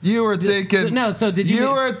feel it. You were thinking. Did you?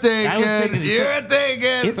 You were thinking. You were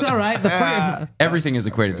thinking. It's all right. Everything is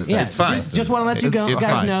equated to sex. Yeah, It's fine. just want to let you It's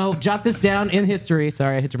guys fine. know. Jot this down in history.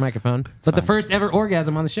 Sorry, I hit your microphone. But the first ever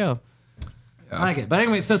orgasm on the show. I like it. But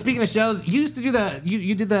anyway, so speaking of shows, you used to do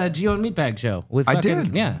you did the Geo and Meatbag show with. I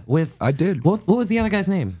did. Yeah, with. I did. What was the other guy's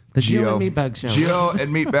name? The Geo and Meatbag show. Geo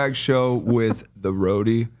and Meatbag show with the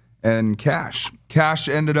Roadie and Cash. Cash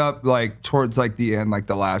ended up like towards like the end, like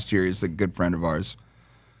the last year. He's a good friend of ours.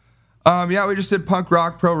 Yeah, we just did punk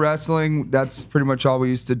rock pro wrestling. That's pretty much all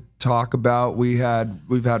we used to talk about. We've had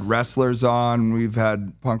wrestlers on, we've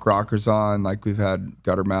had punk rockers on, like we've had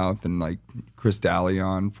Guttermouth and like Chris Daly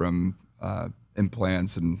on from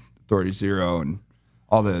Implants and Authority Zero and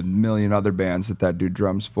all the million other bands that dude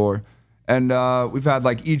drums for. And we've had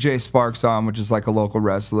like EJ Sparks on, which is like a local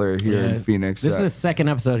wrestler here in Phoenix. This is the second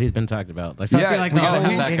episode he's been talked about. Like, so I feel like we gotta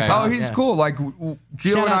have that guy. he's cool. Like Gio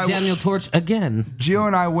Shout and out I, Daniel Torch again. Gio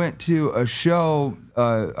and I went to a show,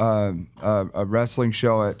 a wrestling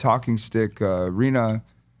show at Talking Stick Arena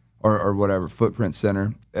or whatever, Footprint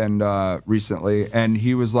Center, and recently, and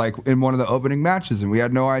he was like in one of the opening matches, and we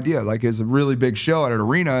had no idea. Like, it was a really big show at an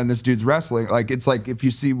arena, and this dude's wrestling. Like, it's like if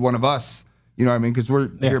you see one of us, you know what I mean? Because we're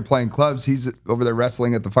here playing clubs, he's over there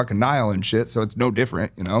wrestling at the fucking Nile and shit, so it's no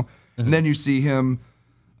different, you know? Mm-hmm. And then you see him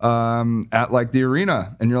at like the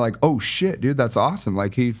arena, and you're like, oh shit, dude, that's awesome.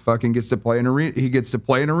 Like, he fucking gets to play an arena. He gets to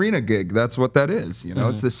play an arena gig. That's what that is. You know,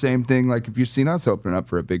 it's the same thing. Like if you've seen us open up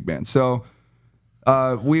for a big band. So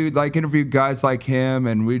we would like interview guys like him,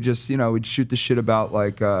 and we just, you know, we'd shoot the shit about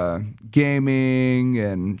like gaming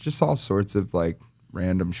and just all sorts of like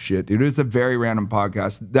random shit. Dude, it was a very random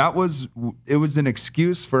podcast. It was an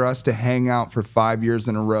excuse for us to hang out for 5 years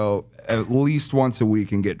in a row, at least once a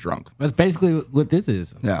week, and get drunk. That's basically what this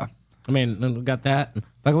is. Yeah. I mean, we got that.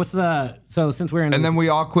 Like, so since we're in. And then we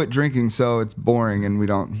all quit drinking, so it's boring, and we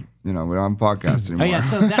don't have a podcast anymore. Oh yeah,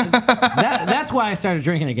 so that's why I started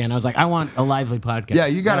drinking again. I was like, I want a lively podcast. Yeah,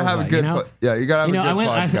 you gotta have a good. You gotta have a good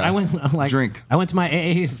podcast. I went like drink. I went to my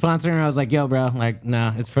AA sponsor and I was like, yo, bro, like,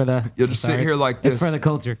 no, it's for the. You'll just sit here like this. It's for the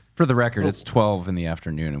culture. For the record, it's 12 in the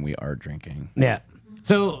afternoon and we are drinking. Yeah.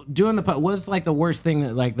 So doing what's like the worst thing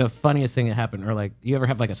that, like, the funniest thing that happened, or like, you ever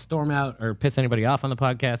have like a storm out or piss anybody off on the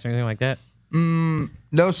podcast or anything like that?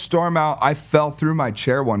 No storm out. I fell through my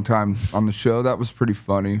chair one time on the show. That was pretty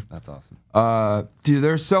funny. That's awesome. Dude,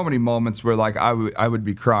 there's so many moments where like I would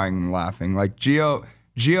be crying and laughing. Like Gio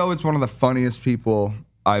is one of the funniest people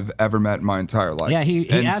I've ever met in my entire life. Yeah, he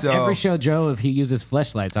asked every show Joe if he uses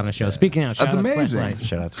fleshlights on a show. Speaking of, That's amazing.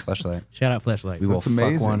 Shout out to Fleshlight. Shout out fleshlight. We will That's fuck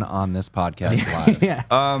amazing. one on this podcast live. Yeah,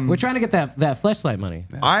 we're trying to get that fleshlight money.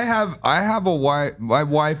 I have a wife. My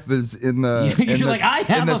wife is in the. You're like, I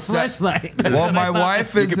have a fleshlight. Well, my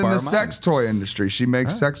wife is in borrow the mine. sex toy industry. She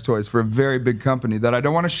makes sex toys for a very big company that I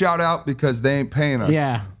don't want to shout out because they ain't paying us.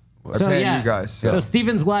 Yeah. They're paying you guys. So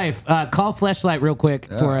Steven's wife, call fleshlight real quick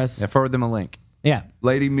for us. Yeah, forward them a link. Yeah.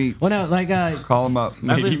 Lady Meats. Well, no, like Call them up.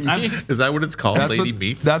 Is that what it's called? Lady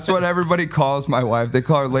Meats? That's what everybody calls my wife. They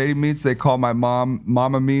call her Lady Meats. They call my mom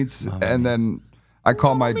Mama Meats, and then I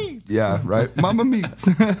call Meats. Right, Mama Meats.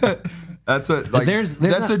 That's what like There's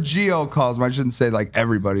that's not- what Gio calls me. I shouldn't say like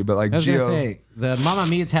everybody, but like I was gonna Gio. say the Mama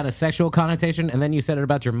Meats had a sexual connotation, and then you said it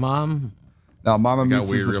about your mom. No, Mama got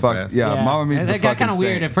Meats weird is a real fuck. fast. Yeah, Mama Meats is a It got fucking kind of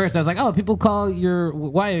weird saint. at first. I was like, oh, people call your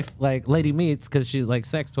wife like Lady Meats because she's like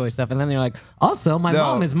sex toy stuff, and then they're like, also my No.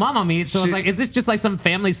 mom is Mama Meats. So I was She- like, is this just like some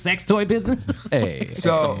family sex toy business? Hey.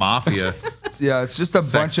 So Mafia. yeah, it's just a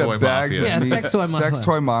bunch toy of bags mafia. of Yeah, meat. sex toy mafia. Sex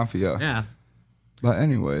toy mafia. Yeah. But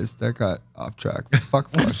anyways, that got off track.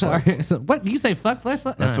 Fuck Sorry. fleshlights. So what you say? Fuck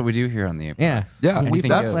fleshlight? That's what we do here on the Yeah. Yeah, Anything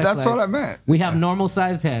that's goes. what I meant. We have normal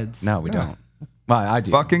sized heads. No, we don't. Well, I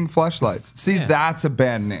do. Fucking fleshlights. See, Yeah. that's a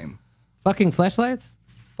band name. Fucking fleshlights?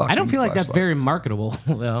 I don't feel like that's very marketable,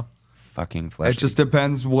 though. Fucking fleshlights. It just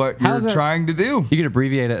depends what you're trying to do. You could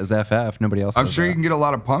abbreviate it as FF. Nobody else. I'm sure you can get a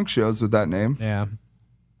lot of punk shows with that name. Yeah.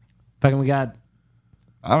 Fucking, we got.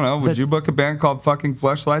 I don't know. Would you book a band called fucking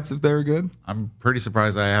Fleshlights if they were good? I'm pretty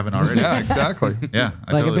surprised I haven't already. Yeah, exactly. Yeah,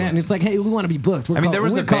 I Like totally a band, it's like, hey, we want to be booked. There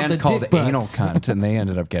was a band called Anal Butts. Cunt, and they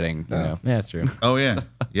ended up getting, you know. Yeah, that's true. Oh yeah,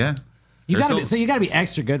 yeah. You gotta be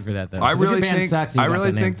extra good for that, though. I 'Cause if your really band think sucks, you I got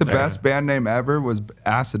really the name. think the best band name ever was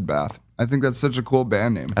Acid Bath. I think that's such a cool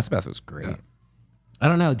band name. Asbeth was great. I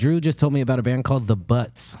don't know. Drew just told me about a band called The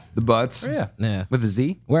Butts. The Butts. Oh, yeah. Yeah. With a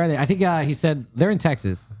Z? Where are they? I think he said they're in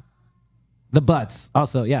Texas. The Butts.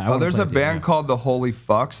 Also, yeah. Oh, there's a band called The Holy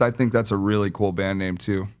Fucks. I think that's a really cool band name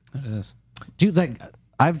too. It is. Dude, like,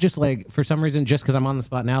 I've just, like, for some reason, just because I'm on the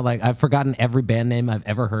spot now, like, I've forgotten every band name I've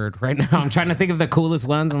ever heard right now. I'm trying to think of the coolest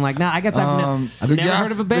ones. I'm like, nah, I guess I've never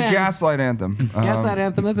heard of a band. The Gaslight Anthem. Gaslight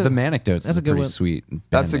Anthem. That's The Manecdotes that's is a a good pretty one. sweet band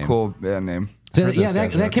That's a name. cool band name. So, heard yeah, those that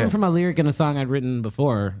guys are came okay. from a lyric in a song I'd written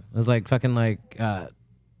before. It was like fucking like, what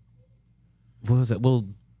was it? We'll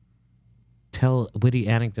tell witty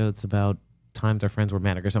anecdotes about times our friends were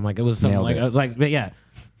manic or something like. It was something Nailed like, it. but yeah,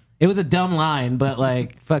 it was a dumb line, but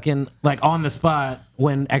like fucking like on the spot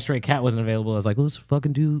when X-Ray Cat wasn't available, I was like, let's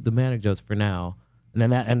fucking do the anecdotes for now, and then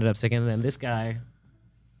that ended up sticking. And then this guy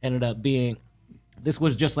ended up being. This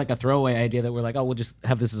was just like a throwaway idea that we're like, oh, we'll just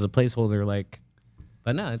have this as a placeholder, like.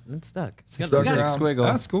 But no, it stuck. Stuck You got around. it. Squiggle.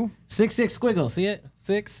 That's cool. 6-6 squiggle. See it?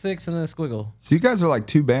 6-6 and then a squiggle. So you guys are like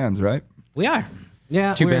two bands, right? We are.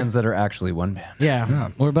 Yeah. Two we're- bands that are actually one band. Yeah.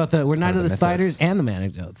 We're both we're Night of the the Spiders mythos. and the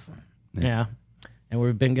Manecdotes. Yeah. And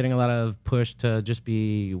we've been getting a lot of push to just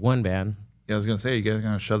be one band. Yeah, I was gonna say, you guys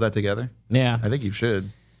gonna shove that together? Yeah. I think you should.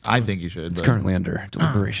 I think you should. It's but- currently under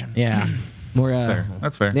deliberation. Yeah. We're fair.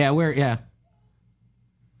 That's fair. Yeah, we're yeah.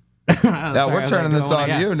 Yeah, we're turning this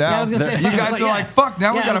on you now. Yeah, I was gonna say, You fuck, I was guys like, are yeah. like, fuck,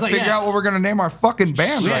 now we Yeah, I gotta was like, figure yeah. out what we're gonna name our fucking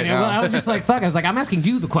band Yeah, right well, I now. was just like, fuck. I was like, I'm asking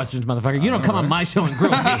you the questions, motherfucker. You don't come on my show and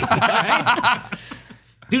grill me. All right?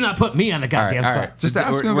 Do not put me on the goddamn spot. Just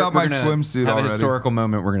ask him about my swimsuit have already. a historical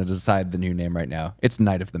moment. We're going to decide the new name right now. It's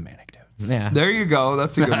Night of the Manecdotes. Yeah. There you go.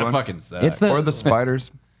 That's a good That one. fucking sucks. It's the Or the Spiders.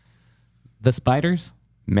 Spiders.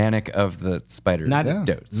 Manic of the Spider Not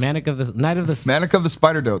Dotes. Manic of the Night of the Manic of the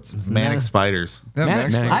Spider Dotes. Manic spiders. Yeah,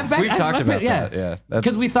 Manic. Manic. We've talked about that, yeah.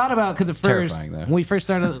 Because we thought about because at first terrifying, though. when we first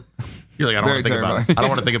started, You're like, I don't want to think about it. I don't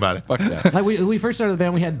want to think about it. Fuck that. like we first started the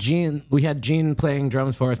band, we had Gene playing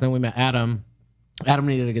drums for us. Then we met Adam. Adam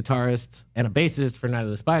needed a guitarist and a bassist for Night of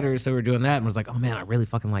the Spiders, so we were doing that and was like, oh man, I really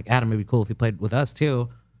fucking like Adam. It'd be cool if he played with us too.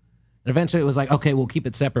 And eventually it was like, okay, we'll keep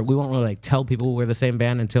it separate. We won't really like tell people we're the same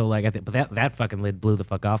band until like I think, but that fucking lid blew the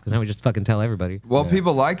fuck off because then we just fucking tell everybody. Well,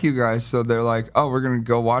 people like you guys, so they're like, oh, we're going to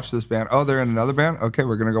go watch this band. Oh, they're in another band? Okay,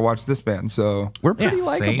 we're going to go watch this band. So, We're pretty Yeah.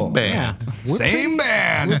 likable. Same band. Yeah, We're same pretty-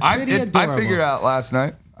 band. we're I pretty I adorable. figured it out last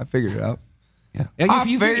night. I figured it out. Yeah, I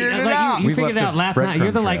figured it out. You We've figured it left a out last night.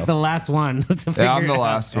 You're breadcrumb like trail. the last one to figure Yeah, I'm the it out.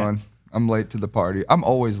 last one. I'm late to the party. I'm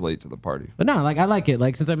always late to the party. But no, like I like it.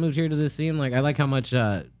 Like since I moved here to this scene, like I like how much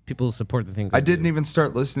people support the things. I didn't even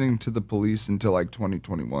start listening to the Police until like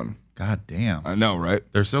 2021. God damn. I know, right?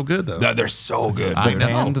 They're so good though. They're so good. I know.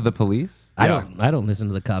 And the police? I don't listen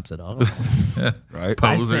to the cops at all. Right?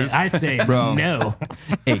 Posers. I say Bro. no.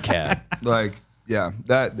 A cat. Like, yeah.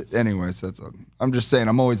 That. Anyways, I'm just saying.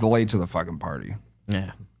 I'm always late to the fucking party.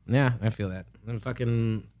 Yeah, I feel that. I'm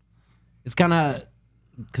fucking. It's kind of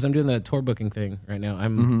because I'm doing the tour booking thing right now.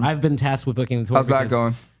 I've been tasked with booking the tour. How's that because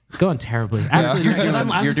going? It's going terribly. Absolutely. You're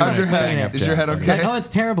terrible. doing- just you're How's your fucking head? fucking Is your head okay? Like, oh, it's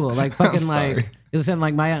terrible. Like fucking sorry. like just saying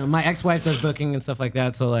like my ex-wife does booking and stuff like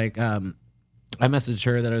that. So like I messaged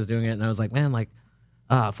her that I was doing it and I was like, man, like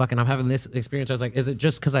fucking I'm having this experience. I was like, is it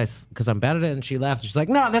just because I'm bad at it? And she laughed. She's like,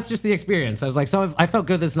 no, that's just the experience. I was like, so I felt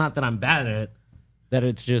good that it's not that I'm bad at it, that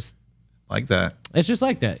it's just Like just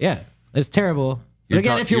like that. Yeah. It's terrible. But You're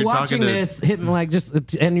again, talk- if you're you're watching talking to- this, hit me like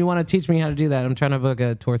just and you want to teach me how to do that, I'm trying to book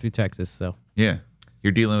a tour through Texas. So Yeah.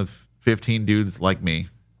 You're dealing with 15 dudes like me.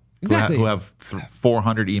 Exactly. Who have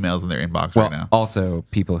 400 emails in their inbox Well, right now. also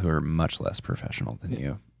people who are much less professional than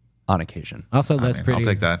you on occasion. also I that's mean, pretty. I'll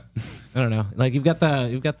take that. I don't know. Like you've got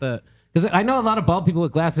the because I know a lot of bald people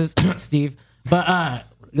with glasses, Steve, but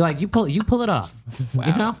like you pull it off. You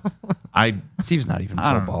know, Steve's not even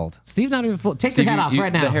full bald. Steve's not even full. Take Steve, your hat off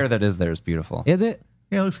right now. The hair that is there is beautiful. Is it?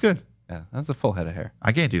 Yeah, it looks good. Yeah, that's a full head of hair.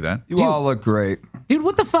 I can't do that. You all look great. Dude,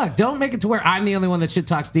 what the fuck? Don't make it to where I'm the only one that shit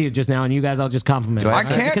talk Steve just now, and you guys all just compliment. Do him. I I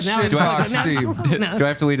can't Because now shit it's- talk no, Steve. no. Do I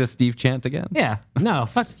have to lead a Steve chant again? Yeah. No.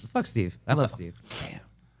 Fuck Steve. I love Steve.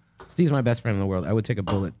 Steve's my best friend in the world. I would take a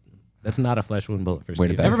bullet That's not a flesh wound bullet for Way to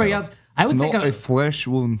Steve. back Everybody that else, I would take a flesh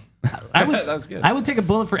wound. I would, That was good. I would take a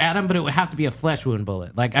bullet for Adam, but it would have to be a flesh wound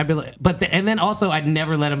bullet. Like I'd be, like, and then also I'd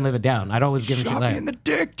never let him live it down. I'd always give him shit Shot me like, in the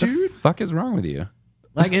dick, dude. Fuck is wrong with you?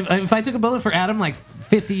 like if I took a bullet for Adam, like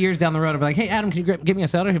 50 years down the road, I'd be like, hey Adam, can you give me a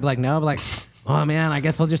soda? He'd be like, no. I'd be like, oh man, I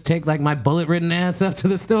guess I'll just take like my bullet-ridden ass up to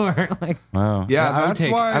the store. Like, Wow. Yeah, I would that's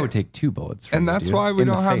take, why- I would take 2 bullets. From And you, that's dude. why we In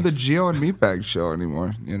don't have the face. Geo and Meatbag show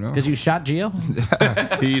anymore. You know, because you shot Geo.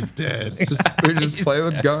 He's dead. we just play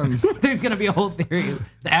with guns. There's gonna be a whole theory.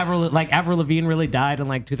 Avril Lavigne really died in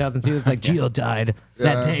like 2002. It's like Geo died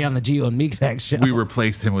that day on the Geo and Meatbag show. We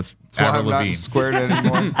replaced him with That's why Avril I'm not in Lavigne. Squared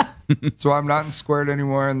anymore. That's why I'm not in Squared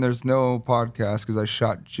anymore, and there's no podcast because I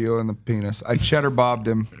shot Geo in the penis. I cheddar bobbed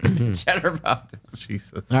him. Cheddar bobbed.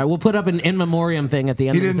 Jesus. All right, we'll put up an in memoriam thing at the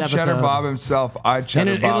end He of this didn't episode. cheddar bob himself. I And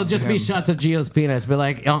cheddar bobbed it'll just be him. shots of Geo's penis, be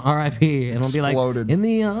like R.I.P. and it'll be like Exploded. in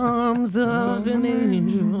the arms of an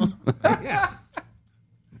angel.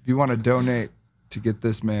 If you want to donate to get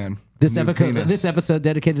this man This a new penis, this episode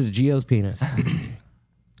dedicated to Geo's penis.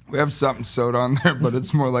 we have something sewed on there, but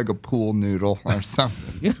it's more like a pool noodle or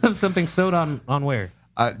something. You have something sewed on where?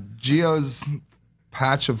 Geo's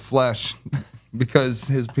patch of flesh because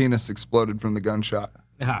his penis exploded from the gunshot.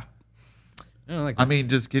 Ah. I don't like I mean,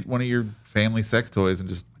 just get one of your family sex toys and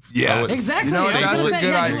just Yes. sew it- exactly. You know what, I was that's gonna a say,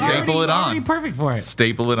 good yeah, idea. you're already- Staple it on. already perfect for it.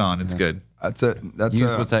 Staple it on. It's good. That's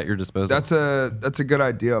Use a what's at your disposal. that's a good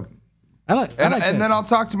idea. I like And that. then I'll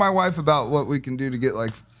talk to my wife about what we can do to get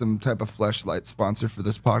like some type of fleshlight sponsor for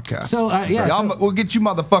this podcast. So, yeah, Y'all so- we'll get you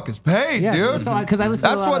motherfuckers paid, Yeah, dude. because I listen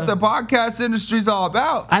to That's a lot what of, the podcast industry's all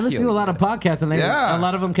about. I listen to a lot of podcasts, and Yeah. a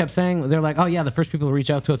lot of them kept saying they're like, "Oh yeah, the first people to reach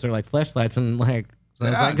out to us are like fleshlights," and like,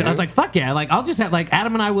 Yeah, I was like, "Fuck yeah!" Like I'll just have like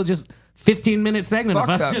Adam and I will just 15-minute segment Fuck of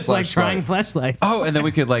us that just like trying fleshlights. Oh, and then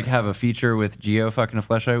we could like have a feature with Geo fucking a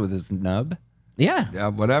fleshlight with his nub. Yeah, Yeah,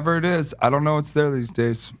 whatever it is. I don't know what's there these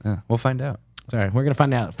days. Yeah, we'll find out. sorry, we're gonna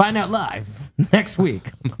find out live next week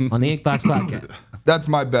on the Inkbox podcast. That's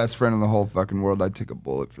my best friend in the whole fucking world. I'd take a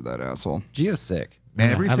bullet for that asshole. Geo's sick. Man,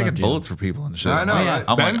 Yeah, everybody's I love taking Jim. bullets for people and shit. I know, I'm right?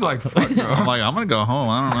 I'm Ben's like, fuck no. I'm like, I'm gonna go home.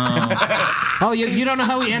 I don't know. Oh, you don't know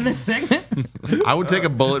how we end this segment? I would take a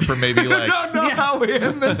bullet for maybe like I don't know how we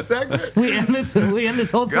end this segment. We end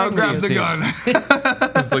this whole Go segment. grab the gun.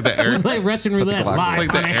 it's like the Eric, Play Russian roulette Glock- live. it's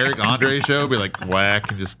like the on air. Eric Andre show. Be like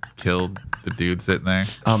whack and just killed the dude sitting there.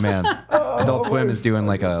 Oh man, Adult Swim is doing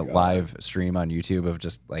like a live stream on YouTube of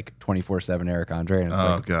just like 24/7 Eric Andre, and it's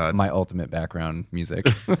Oh, like God. my ultimate background music.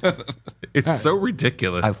 It's so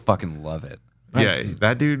ridiculous. I fucking love it. Yeah,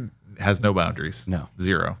 that dude has no boundaries. No.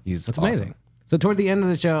 Zero. He's That's awesome. amazing. So toward the end of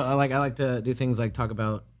the show, I like to do things like talk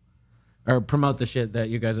about or promote the shit that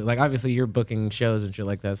you guys like. Obviously, you're booking shows and shit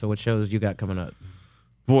like that. So what shows you got coming up?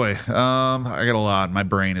 Boy, I got a lot. My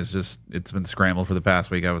brain is it's been scrambled for the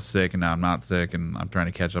past week. I was sick and now I'm not sick and I'm trying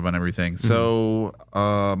to catch up on everything. So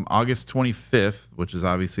August 25th, which is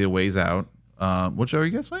obviously a ways out. What show are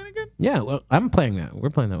you guys playing again? Yeah, well, I'm playing that. We're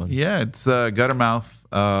playing that one. Yeah, it's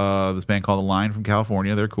Guttermouth, this band called The Line from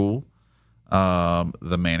California. They're cool.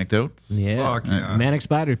 The Manecdotes. Yeah, Fuck yeah. Manic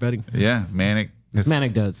Spiders, buddy. Yeah, Manic. It's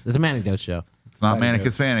Manecdotes. It's a Manecdote show. It's not Spider Manic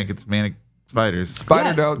Goats. Hispanic. It's Manic Spiders. Spider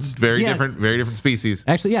Yeah. notes. It's very Yeah. different species.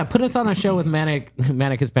 Actually, yeah, put us on a show with Manic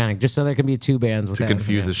Hispanic, just so there can be two bands with To that.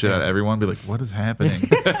 confuse the shit out of everyone, be like, what is happening?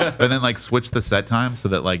 And then like switch the set time so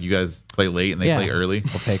that like you guys play late and they Yeah. play early.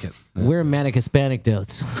 We'll take it. We're Manic Hispanic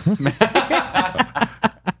Dotes.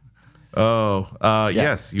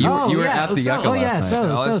 Yes. You were at the Yucca last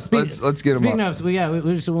night. Let's get 'em Speaking up. of,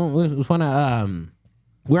 we just want to.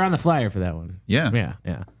 We're on the flyer for that one. Yeah.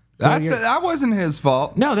 Yeah. So That wasn't his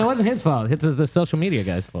fault. no, that wasn't his fault. It's the social media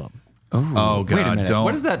guy's fault. Oh Wait a God, minute. don't.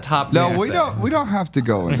 What is that top? No, thing we say? don't. We don't have to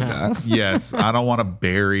go into that. Yes, I don't want to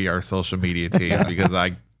bury our social media team because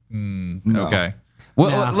okay. Well,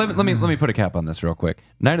 Yeah. let me put a cap on this real quick.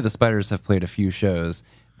 Night of the Spiders have played a few shows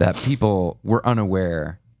that people were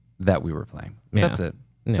unaware that we were playing. Yeah. That's it.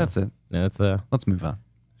 Yeah. That's it. Yeah, that's Let's move on.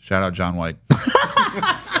 Shout out John White.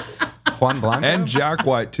 Juan Blanco. And Jack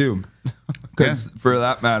White too. Because for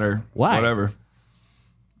that matter, Why? whatever.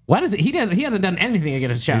 Why does it? He hasn't done anything to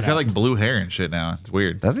get a shout He's got out. like blue hair and shit now. It's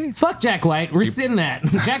weird. Does he? Fuck Jack White. Rescind that.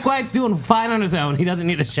 Jack White's doing fine on his own. He doesn't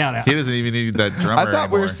need a shout out. He doesn't even need that drummer I thought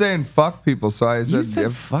we anymore. were saying fuck people, so I You said, said yeah,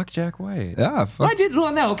 fuck Jack White. yeah, fuck. I did.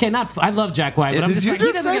 Well, no, okay, not. I love Jack White, but I'm Did just you like, he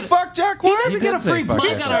just doesn't say get, fuck Jack He White? doesn't get a did say free fuck plug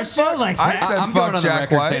Jack on our White. show like I that. said I'm fuck going on Jack the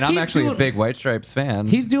record White. saying I'm He's actually doing- a big White Stripes fan.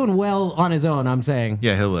 He's doing well on his own. I'm saying.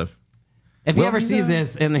 Yeah, he'll live. If he Well, ever he's sees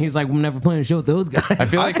this and he's like, "I'm never playing a show with those guys," I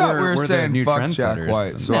feel I like thought we we're were the saying new fuck Jack trendsetters.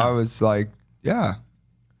 White, so No. I was like, yeah.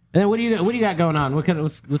 And then what do you got going on? What's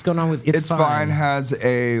going on with It's Fine has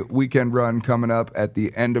a weekend run coming up at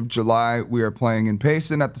the end of July. We are playing in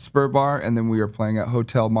Payson at the Spur Bar, and then we are playing at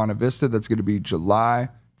Hotel Monte Vista. That's going to be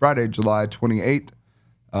Friday, July 28th,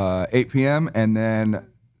 8 p.m. And then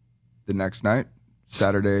the next night,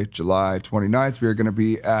 Saturday, July 29th, we are going to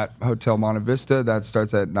be at Hotel Monte Vista. That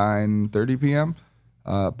starts at 9:30 p.m.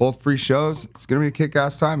 Both free shows. It's going to be a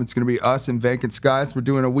kick-ass time. It's going to be us and Vacant Skies. We're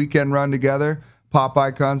doing a weekend run together. Pop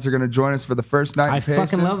Icons are going to join us for the first night. I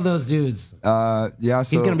fucking love those dudes. Yeah,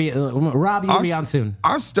 so he's going to be Rob. You're going to be on soon.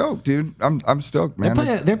 I'm stoked, dude. I'm stoked, man.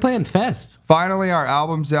 They're playing Fest. Finally, our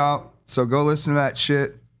album's out, so go listen to that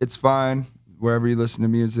shit. It's Fine wherever you listen to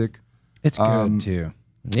music. It's good too.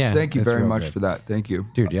 Yeah. Thank you very much good. for that. Thank you,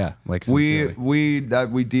 dude. Yeah, like we sincerely.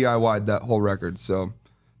 DIY'd that whole record, so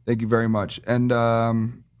thank you very much. And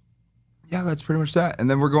yeah, that's pretty much that.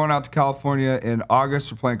 And then we're going out to California in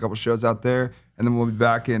August. We're playing a couple shows out there. And then we'll be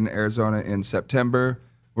back in Arizona in September.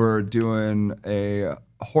 We're doing a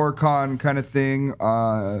HorrorCon kind of thing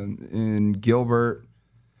in Gilbert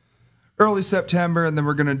early September. And then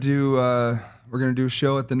we're gonna do a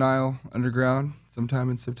show at the Nile Underground sometime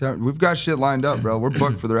in September. We've got shit lined up, bro. We're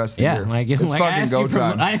booked for the rest of the year. It's fucking go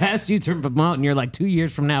time. I asked you to promote, and you're like 2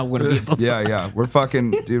 years from now we're gonna be able to. Yeah. We're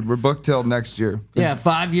fucking dude. We're booked till next year. Yeah,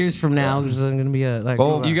 5 years from now, there's gonna be a like.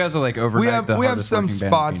 Well, You guys are like overnight. we have some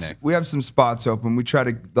spots. We have some spots open. We try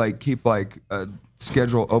to like keep like a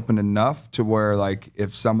schedule open enough to where like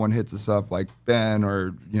if someone hits us up like Ben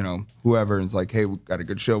or whoever and is like, hey, we got a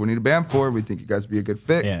good show we need a band for. We think you guys would be a good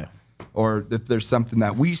fit. Yeah. Or if there's something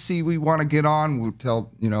that we see we want to get on, we'll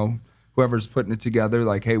tell whoever's putting it together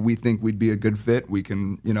like, hey, we think we'd be a good fit. We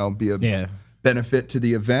can be a benefit to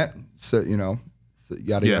the event. So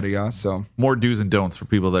yada yada. So more do's and don'ts for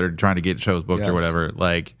people that are trying to get shows booked or whatever.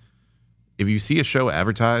 Like if you see a show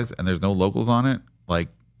advertised and there's no locals on it, like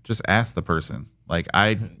just ask the person. Like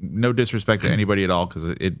no disrespect to anybody at all because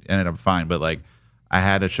it ended up fine, but like I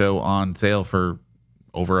had a show on sale for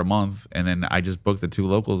over a month, and then I just booked the 2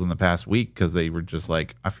 locals in the past week because they were just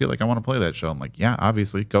like, I feel like I want to play that show. I'm like, yeah,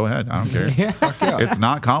 obviously, go ahead. I don't care. It's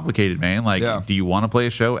not complicated, man. Like, do you want to play a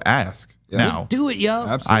show? Ask. Yeah. Now, just do it, yo.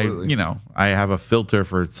 Absolutely. I have a filter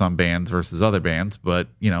for some bands versus other bands, but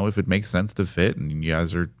if it makes sense to fit and you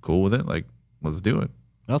guys are cool with it, like, let's do it.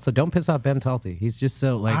 Also, don't piss off Ben Talty. He's just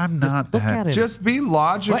so like. I'm not look that. at him. Just be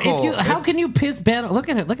logical. Well, how can you piss Ben? Look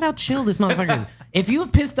at it. Look at how chill this motherfucker is. If you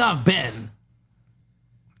have pissed off Ben.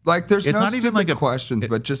 Like there's it's no not stupid even like questions,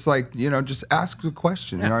 but just like just ask the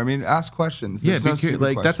question. You know what I mean? Ask questions. Yeah, There's no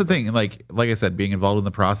like that's the questions. thing. Like I said, being involved in the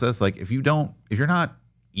process. Like if you're not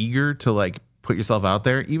eager to like put yourself out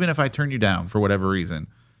there, even if I turn you down for whatever reason,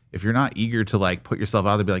 if you're not eager to like put yourself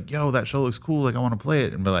out there, be like, yo, that show looks cool, like I want to play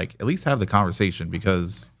it, and be like, at least have the conversation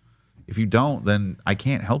because. If you don't, then I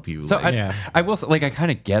can't help you. So like, I will say, like, I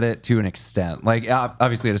kind of get it to an extent. Like,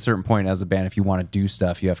 obviously, at a certain point as a band, if you want to do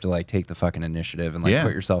stuff, you have to like take the fucking initiative and like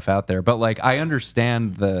put yourself out there. But like, I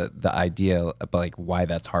understand the idea of like why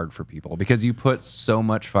that's hard for people because you put so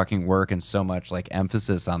much fucking work and so much like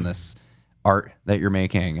emphasis on this art that you're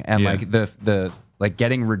making, and like the like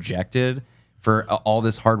getting rejected for all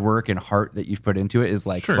this hard work and heart that you've put into it is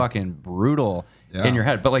like fucking brutal in your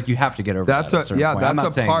head. But like you have to get over that. That's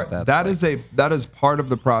a part. That is part of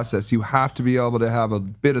the process. You have to be able to have a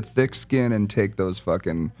bit of thick skin and take those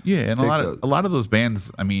fucking and a lot of those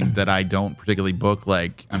bands. I mean, that I don't particularly book.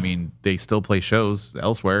 Like, I mean, they still play shows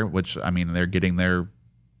elsewhere, which I mean, they're getting their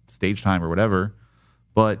stage time or whatever.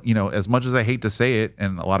 But as much as I hate to say it,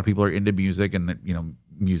 and a lot of people are into music and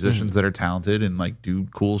musicians that are talented and like do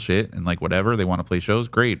cool shit and like whatever they want to play shows,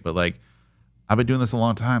 great. But like I've been doing this a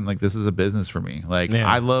long time. Like this is a business for me. Like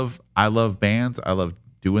I love bands. I love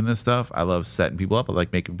doing this stuff. I love setting people up. I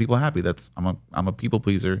like making people happy. I'm a people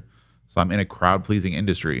pleaser. So I'm in a crowd pleasing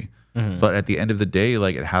industry. But at the end of the day,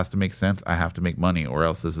 like it has to make sense. I have to make money or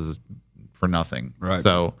else this is for nothing. Right.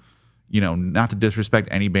 So, not to disrespect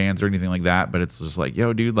any bands or anything like that, but it's just like,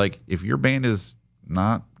 yo, dude, like if your band is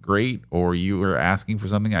not great or you are asking for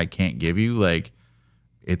something I can't give you, like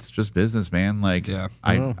it's just business, man. Like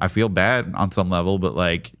I feel bad on some level, but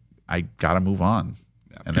like I gotta move on.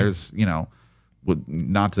 And there's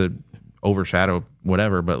not to overshadow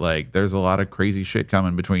whatever, but like there's a lot of crazy shit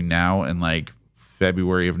coming between now and like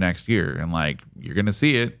February of next year, and like you're gonna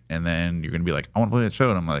see it and then you're gonna be like, I want to play that show,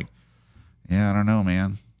 and I'm like, yeah, I don't know,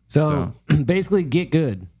 man. So basically get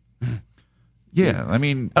good. Yeah, I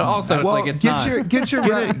mean, also it's like it's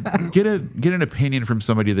get an opinion from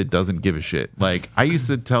somebody that doesn't give a shit. Like I used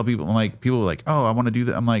to tell people, like people were like, "Oh, I want to do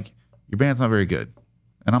that." I'm like, "Your band's not very good.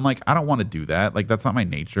 And I'm like, I don't want to do that. Like, that's not my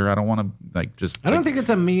nature. I don't want to like just. I don't think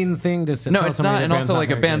it's a mean thing to say. No, it's not. And also,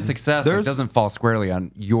 like a band's success like, doesn't fall squarely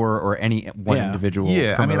on your or any one individual.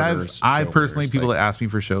 Yeah, I mean, I personally, people like, that ask me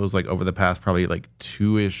for shows like over the past probably like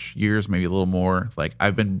 2-ish years, maybe a little more. Like,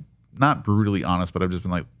 I've been not brutally honest, but I've just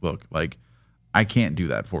been like, look, like, I can't do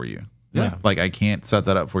that for you. Yeah. Like, I can't set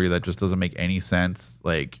that up for you. That just doesn't make any sense.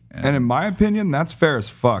 Like, and in my opinion, that's fair as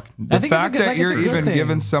fuck. The fact that you're even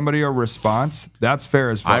giving somebody a response, that's fair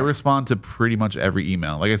as fuck. I respond to pretty much every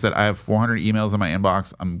email. Like I said, I have 400 emails in my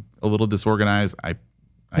inbox. I'm a little disorganized. I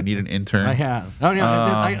need an intern. I have. Oh no,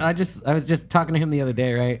 I was just talking to him the other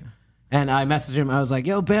day, right? And I messaged him. I was like,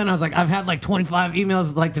 "Yo, Ben," I was like, "I've had like 25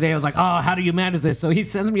 emails like today." I was like, "Oh, how do you manage this?" So he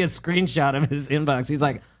sends me a screenshot of his inbox. He's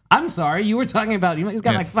like, I'm sorry, you were talking about. He's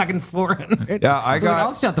got like fucking 400. Yeah,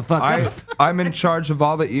 I'll shut the fuck up. I'm in charge of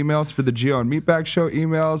all the emails for the Geo and Meatbag Show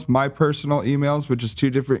emails, my personal emails, which is 2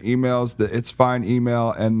 different emails: the It's Fine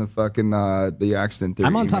email and the fucking the Accident Theory.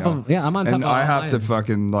 I'm on top of I'm on top and of. I have to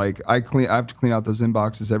fucking like I have to clean out those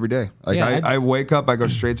inboxes every day. Like I wake up, I go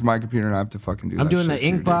straight to my computer, and I have to fucking do. I'm doing the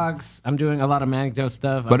ink box. I'm doing a lot of Manecdote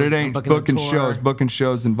stuff. But it ain't booking shows. Booking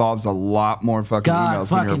shows involves a lot more fucking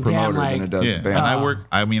emails when you're a promoter than it does a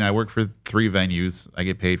band. And I work for 3 venues. I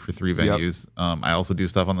get paid for 3 venues. Yep. I also do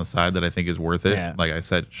stuff on the side that I think is worth it. Yeah. Like I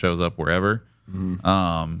said, shows up wherever.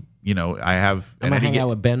 Mm-hmm. You know, I have. I'm gonna hang out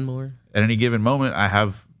with Ben more. At any given moment, I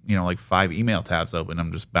have like 5 email tabs open.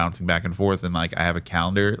 I'm just bouncing back and forth, and like I have a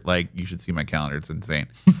calendar. Like you should see my calendar; it's insane.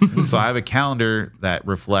 So I have a calendar that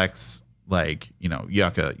reflects like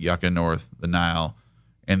Yucca North, the Nile,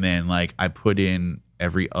 and then like I put in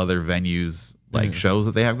every other venue's like shows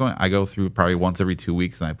that they have going. I go through probably once every 2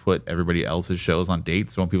 weeks and I put everybody else's shows on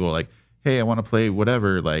dates. So when people are like, hey, I want to play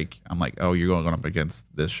whatever, like I'm like, oh, you're going up against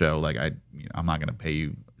this show. Like I'm not going to pay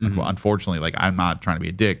you. Unfortunately, like I'm not trying to be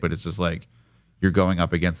a dick, but it's just like you're going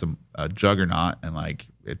up against a juggernaut and like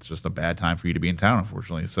it's just a bad time for you to be in town,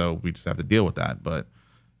 unfortunately. So we just have to deal with that. But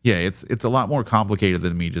yeah, it's a lot more complicated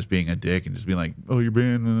than me just being a dick and just being like, oh, you're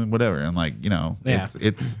being whatever. And like,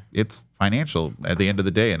 it's financial at the end of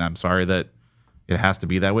the day. And I'm sorry that it has to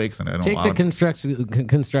be that way because I don't take the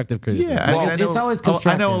constructive criticism. Yeah, well, it's always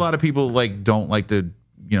constructive. I know a lot of people like don't like to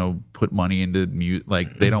put money into music,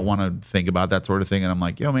 like they don't want to think about that sort of thing. And I'm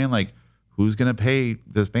like, yo, man, like who's gonna pay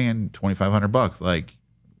this band $2,500? Like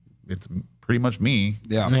it's pretty much me,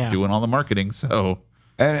 doing all the marketing. So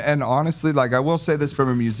and honestly, like I will say this from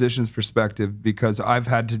a musician's perspective because I've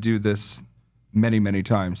had to do this many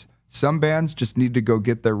times. Some bands just need to go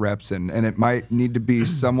get their reps in, and it might need to be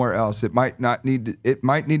somewhere else. It might need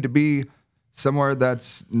to be somewhere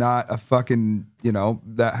that's not a fucking,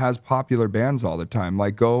 that has popular bands all the time.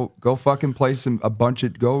 Like go fucking play spend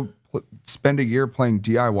a year playing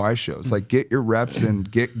DIY shows. Like get your reps in,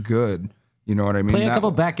 get good. You know what I mean? Play a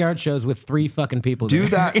couple backyard shows with 3 fucking people. Do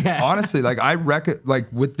that. Honestly, like I reckon, like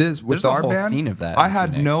with our band, scene of that I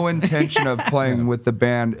had no intention of playing with the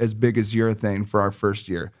band as big as Urethane for our first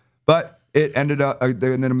year. But it ended up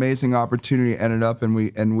an amazing opportunity ended up,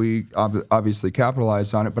 and we obviously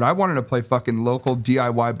capitalized on it. But I wanted to play fucking local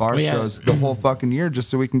DIY bar shows the whole fucking year just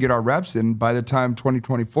so we can get our reps in. By the time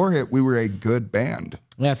 2024 hit, we were a good band.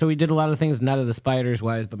 Yeah, so we did a lot of things, Night of the Spiders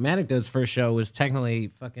wise. But Manecdote's first show was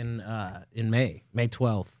technically fucking in May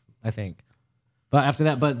 12th, I think. But after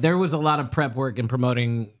that, there was a lot of prep work and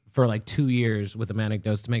promoting for like 2 years with the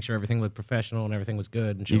Manecdotes to make sure everything looked professional and everything was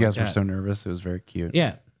good. And shit you guys like were so nervous; it was very cute.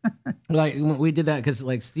 Yeah. Like we did that because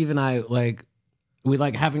like Steve and I we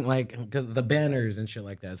like having like the banners and shit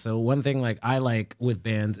like that. So one thing like I like with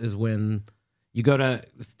bands is when you go to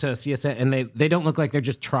CSN and they don't look like they're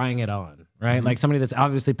just trying it on, right? Mm-hmm. Like somebody that's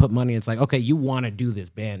obviously put money. It's like, okay, you want to do this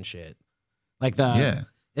band shit. Like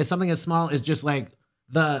it's something as small as just like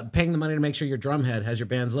the paying the money to make sure your drum head has your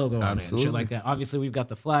band's logo on it and shit like that. Obviously, we've got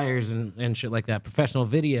the flyers and shit like that. Professional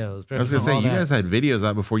videos. I was gonna say you guys had videos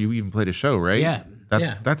out before you even played a show, right? Yeah,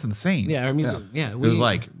 that's insane. Yeah, our music. Yeah, it was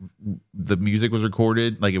like the music was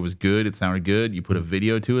recorded, like it was good, it sounded good. You put a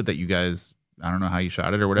video to it that you guys, I don't know how you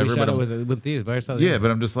shot it or whatever. We shot it with these by ourselves. Yeah,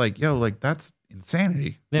 but I'm just like, yo, like that's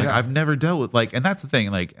insanity. Yeah. Like I've never dealt with and that's the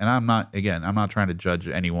thing. Like, and I'm not trying to judge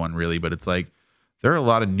anyone really, but it's like there are a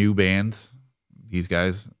lot of new bands. These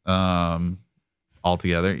guys, all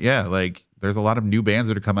together. Yeah, like there's a lot of new bands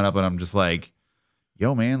that are coming up, and I'm just like,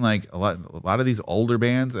 yo, man, like a lot of these older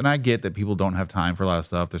bands, and I get that people don't have time for a lot of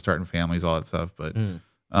stuff. They're starting families, all that stuff, but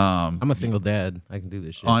I'm a single dad. I can do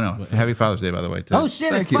this shit. Oh, I know. Happy Father's Day, by the way. Oh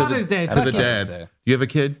shit, it's Father's Day. To the dads. You have a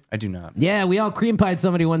kid? I do not. Yeah, we all cream pied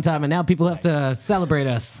somebody one time, and now people have to celebrate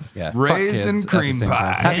us. Yeah, raisin cream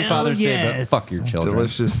pie. Happy Father's Day, but fuck your children.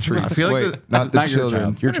 Delicious treats. I feel like not the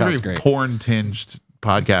children. Your child's great. Porn tinged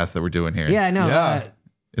podcast that we're doing here. Yeah, I know. Yeah.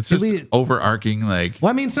 It's just we- overarching, like, Well,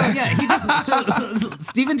 I mean, so yeah, he just so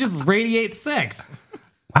Steven just radiates sex.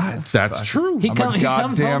 that's true. He, I'm come, a he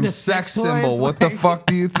comes home goddamn to sex toys, symbol. What the like- fuck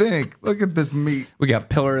do you think? Look at this meat. We got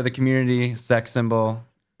pillar of the community, sex symbol,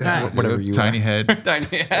 whatever you Tiny are. head. Tiny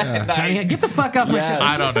head. Tiny, get the fuck off my Yes. shit.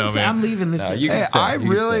 I don't know, man. I'm leaving this No, shit. you Hey, can say, I you can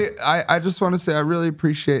really, say. I just want to say I really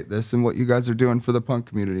appreciate this and what you guys are doing for the punk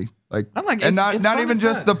community. Like, I like it. and It's not fun even as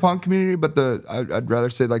just fuck. the punk community, but I'd rather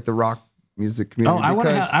say like the rock music Oh, community. I want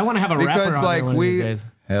to. because- I want to have a rapper because on like there one of these days.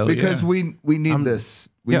 Hell because yeah. we need this.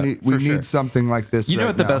 We Yeah, need for sure. need something like this. You know right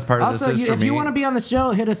what the now. best part of Also, this is for if me? you want to be on the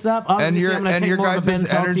show, hit us up. Obviously, And your I'm gonna take more of a Ben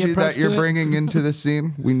guys' Talty energy approach that you're to it. bringing into the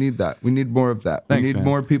scene, we need that. We need more of that. Thanks, we need man.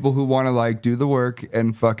 more people who want to like do the work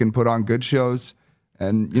and fucking put on good shows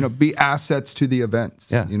and be assets to the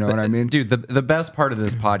events. Yeah. You know what I mean? Dude, the best part of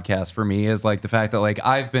this podcast for me is like the fact that like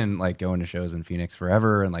I've been like going to shows in Phoenix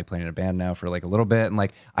forever and like playing in a band now for like a little bit. And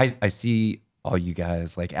like I see all you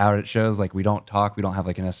guys like out at shows. Like we don't talk, we don't have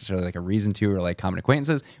like necessarily like a reason to, or like common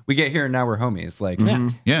acquaintances. We get here and now we're homies. Like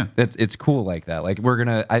Yeah. it's cool like that. Like we're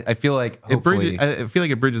gonna I feel like It bridges, hopefully I feel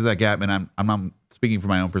like it bridges that gap, and I'm not speaking from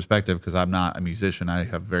my own perspective because I'm not a musician. I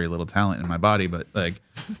have very little talent in my body, but like,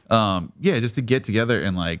 yeah, just to get together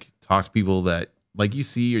and like talk to people that like you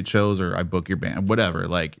see your shows or I book your band, whatever.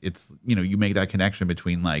 Like it's you make that connection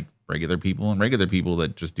between like regular people and regular people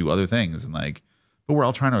that just do other things, and like, but we're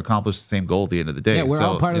all trying to accomplish the same goal at the end of the day. Yeah, we're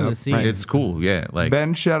all part of the scene. It's cool, yeah. Like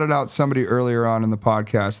Ben shouted out somebody earlier on in the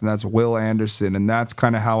podcast, and that's Will Anderson. And that's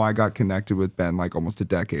kind of how I got connected with Ben like almost a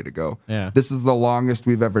decade ago. Yeah. This is the longest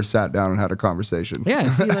we've ever sat down and had a conversation. Yeah,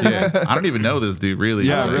 see, like, yeah, I don't even know this dude really.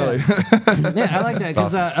 Yeah, Like, really. yeah, I like that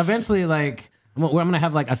because eventually, like, I'm gonna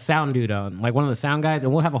have like a sound dude on, like one of the sound guys,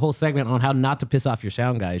 and we'll have a whole segment on how not to piss off your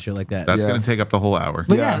sound guys, shit like that. That's Yeah. gonna take up the whole hour.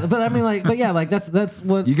 But yeah, but I mean, like, that's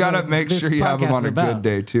what You got to the- make this sure you have them podcast on is a about. good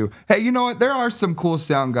day too. Hey, you know what? There are some cool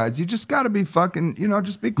sound guys. You just got to be fucking,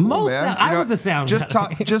 just be cool, Most man. sound- I You know, was a sound just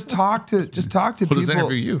guy. Just talk to We'll people. just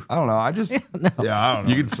interview you. I don't know. I just, yeah, I don't know.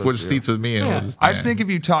 You can It's so switch true. seats with me, and Yeah. we'll just. I just think if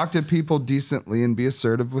you talk to people decently and be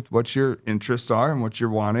assertive with what your interests are and what you're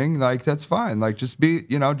wanting, like that's fine. Like just be,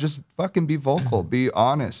 just fucking be vocal, be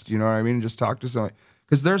honest. You know what I mean? Just talk to somebody.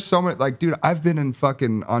 Because there's so many, like, dude, I've been in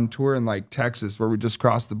fucking on tour in like Texas where we just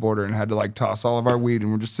crossed the border and had to like toss all of our weed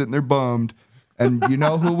and we're just sitting there bummed. And you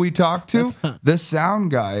know who we talked to? The sound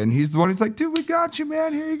guy. And he's the one who's like, dude, we got you,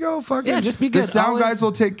 man. Here you go. Fucking. Yeah, just be The good. sound Always- guys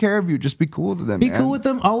will take care of you. Just be cool to them. Be man. cool with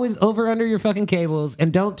them. Always over under your fucking cables,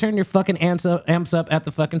 and don't turn your fucking amps up at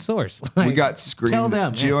the fucking source. We Like, got screamed Tell them.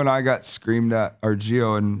 at. Gio and I got screamed at, or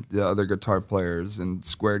Gio and the other guitar players and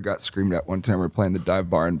Squared got screamed at one time. We were playing the dive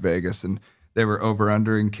bar in Vegas and they were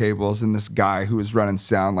over-undering cables, and this guy who was running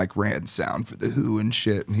sound like ran sound for the Who and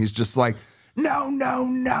shit. And he's just like, no, no,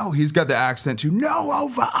 no. He's got the accent too. No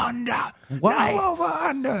over-under. Why? No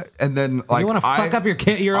over-under. And then like You want to fuck up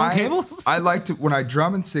your own cables? I like to, when I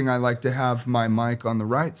drum and sing, I like to have my mic on the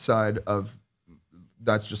right side of,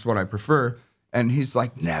 that's just what I prefer. And he's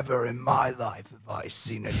like, never in my life have I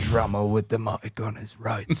seen a drummer with the mic on his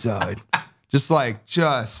right side.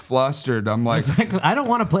 just flustered. I'm like, I don't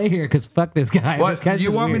want to play here because fuck this guy. This what? guy's Do you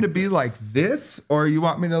just want me weird. to be like this? Or you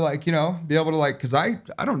want me to like, be able to like, because I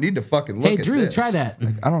don't need to fucking look Hey, at Drew, this. try that.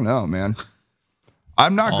 Like, I don't know, man.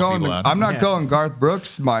 I'm not All going. people out. I'm not Yeah. going Garth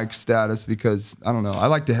Brooks mic status because I don't know. I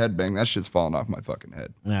like to headbang. That shit's falling off my fucking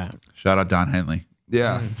head. Yeah. Shout out Don Henley.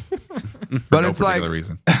 Yeah, but No it's like, particular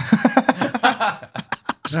reason.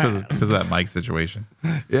 Just because of that mic situation.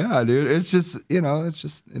 yeah, dude. It's just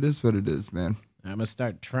it is what it is, man. I'm gonna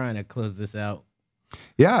start trying to close this out.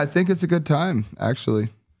 Yeah, I think it's a good time actually.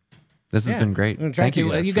 this has Yeah. been great. I'm gonna try Thank to.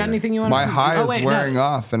 you guys. You got for- anything you want? My high is wait, wearing no.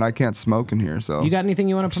 off, and I can't smoke in here. So You got anything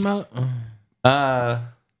you want to promote?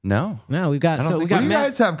 No. No, we've got. So we what got do you Matt-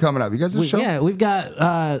 guys have coming up? You guys have a show? Yeah, we've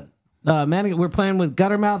got man, we're playing with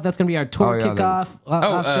Guttermouth. That's gonna be our tour Oh, yeah, that kickoff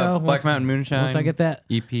off show. Black Once- Mountain Moonshine. Once I get that.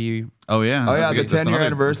 EP. Oh yeah. Oh yeah, That's a the good- that's 10-year another-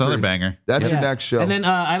 anniversary. That's another banger. That's Yeah. your next show. And then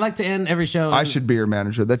I like to end every show. I should be your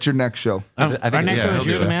manager. That's your next show. I think our next it- show yeah, is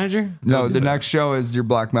you're okay. the manager. No, the next show is your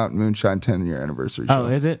Black Mountain Moonshine 10-year anniversary show. Oh,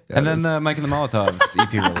 is it? Yeah, And it then is. the Mike and the Molotovs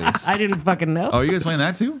EP release. I didn't fucking know. Oh, you guys playing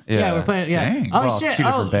that too? yeah, we're playing. Yeah. Dang. Oh Well, shit. two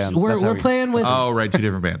different bands. We're That's how we're we- playing with Oh right, two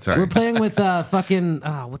different bands. Sorry. we're playing with fucking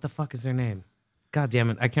what the fuck is their name? God damn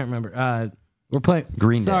it, I can't remember. We're playing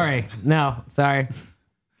Green Day. Sorry, no, sorry.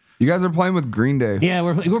 You guys are playing with Green Day. Yeah,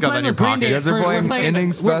 we're got playing that in with your Green pocket. Day. You guys are playing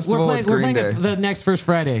Innings Festival with we're Green playing Day. the next first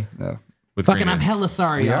Friday. Yeah. With Fucking, Green I'm Day. hella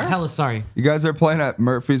sorry. I'm hella sorry. You guys are playing at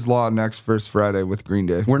Murphy's Law next first Friday with Green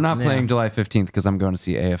Day. We're not playing July 15th because I'm going to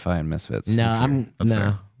see AFI and Misfits. No, I'm That's no.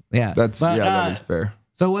 fair. Yeah, That's But, that is fair.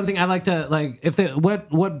 So one thing I like to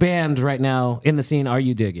what band right now in the scene are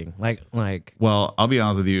you digging? Like Well, I'll be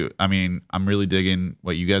honest with you. I mean, I'm really digging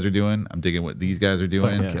what you guys are doing. I'm digging what these guys are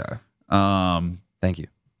doing. Yeah. Thank you.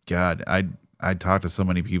 God, I talked to so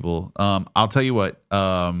many people. I'll tell you what.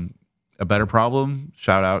 A Better Problem.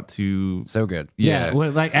 Shout out to So good. Yeah.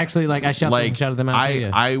 well, I shouted them out.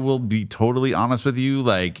 I will be totally honest with you.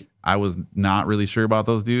 Like, I was not really sure about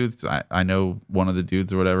those dudes. I know one of the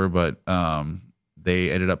dudes or whatever, but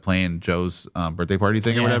they ended up playing Joe's birthday party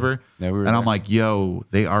thing or whatever. Yeah, and I'm like, yo,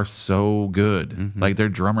 they are so good. Mm-hmm. Like, their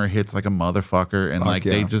drummer hits like a motherfucker, and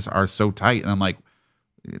they just are so tight. And I'm like,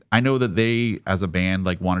 I know that they, as a band,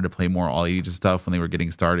 like wanted to play more all ages stuff when they were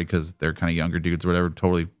getting started because they're kind of younger dudes or whatever.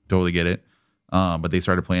 Totally get it. But they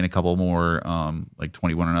started playing a couple more like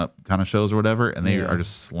 21 and up kind of shows or whatever, and they are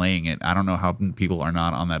just slaying it. I don't know how people are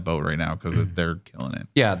not on that boat right now because they're killing it.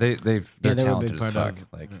 Yeah, they're they talented were a as big fuck. part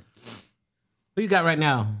of- Like, Who you got right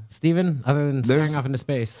now, Steven, other than staring off into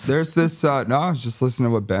space? There's this. No, I was just listening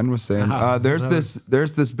to what Ben was saying.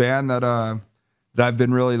 There's this band that I've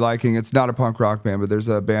been really liking. It's not a punk rock band, but there's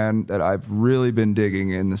a band that I've really been digging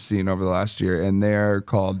in the scene over the last year, and they're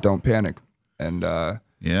called Don't Panic. And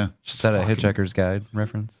Yeah. is that a Hitchhiker's Guide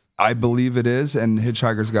reference? I believe it is, and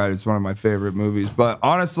Hitchhiker's Guide is one of my favorite movies. But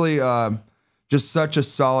honestly, just such a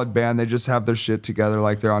solid band. They just have their shit together.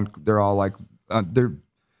 Like they're all like they're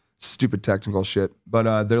stupid technical shit,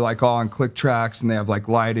 but they're like all on click tracks, and they have like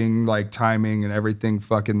lighting, like timing, and everything.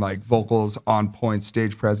 Fucking like vocals on point,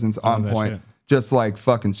 stage presence on point. Shit. Just like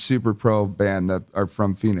fucking super pro band that are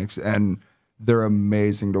from Phoenix, and they're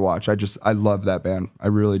amazing to watch. I love that band. I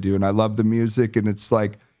really do. And I love the music, and it's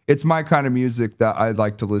like, it's my kind of music that I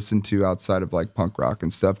like to listen to outside of like punk rock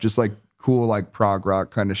and stuff. Just like cool, like prog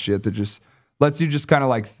rock kind of shit that just lets you just kind of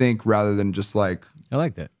like think rather than just like, I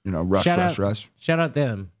liked it. rush. Shout out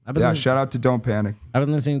them. Shout out to Don't Panic. I've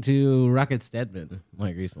been listening to Rocket Stedman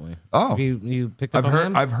like recently. Oh. Have you picked up I've on heard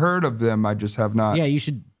them? I've heard of them. I just have not. Yeah, you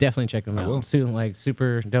should definitely check them out. will. Soon, like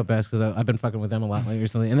super dope ass because I've been fucking with them a lot like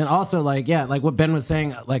recently. And then also like what Ben was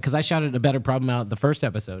saying, like because I shouted A Better Problem out the first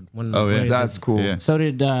episode. When That's cool. Yeah. So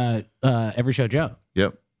did Every Show Joe.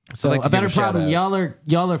 Yep. So I'd like to A Better give a shout Problem, out.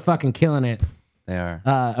 y'all are fucking killing it. They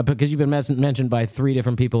are. Because you've been mentioned by 3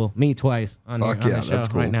 different people, me twice on Fuck the yeah, show that's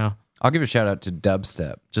cool. right now. I'll give a shout out to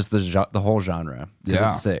dubstep, just the whole genre. 'Cause Yeah.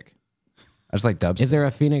 it's sick. I just like dubstep. Is there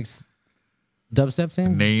a Phoenix dubstep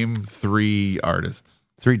scene? Name 3 artists.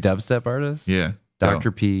 3 dubstep artists? Yeah.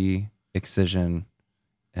 Dr. P, Excision,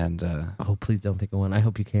 and Oh, please don't think of one. I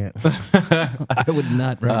hope you can't. I would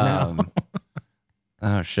not right now.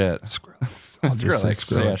 oh shit, I'll just say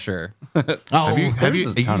Skrillex. Yeah, Skrillex. sure. Have you there's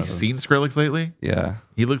a ton of them. seen Skrillex lately? Yeah.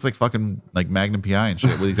 He looks like fucking like Magnum PI and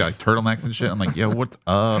shit. With he's got like turtlenecks and shit. I'm like, yo, what's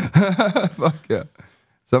up? Fuck yeah.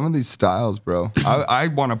 Some of these styles, bro. I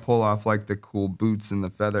want to pull off like the cool boots and the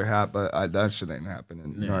feather hat, but that shit ain't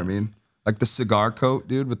happening. You know what I mean? Like the cigar coat,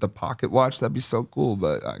 dude, with the pocket watch. That'd be so cool,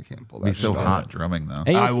 but I can't pull that He's so shit off. hot drumming though.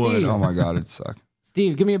 Hey, I would. Steve. Oh my god, it'd suck.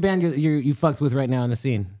 Steve, give me a band you fucks with right now in the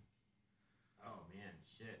scene.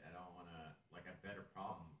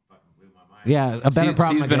 Yeah, A Better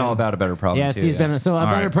Problem. Steve's been again. all about A Better Problem. Yeah, too, Steve's been so A All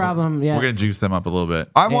Better right, Problem. Yeah, We're gonna juice them up a little bit.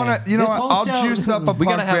 I want to, you know This what? whole I'll show- juice up a We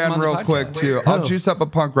gotta punk have him band on the real podcast. quick too. I'll juice up a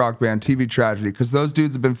punk rock band, TV Tragedy, because those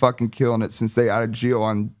dudes have been fucking killing it since they added Geo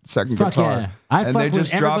on second Fuck guitar. yeah. I and fuck they with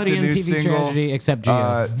just dropped a everybody in new TV single. Tragedy except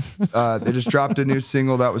Gio. They just dropped a new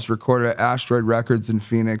single that was recorded at Asteroid Records in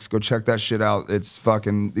Phoenix. Go check that shit out. It's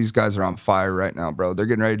fucking. These guys are on fire right now, bro. They're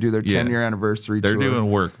getting ready to do their Yeah. 10-year anniversary They're tour. doing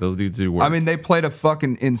work. Those dudes do work. I mean, they played a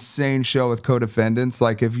fucking insane show with Co-Defendants.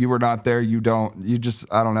 Like, if you were not there, you just,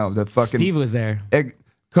 I don't know. The fucking Steve was there. Look at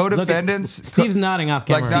Co-Defendants. Steve's nodding off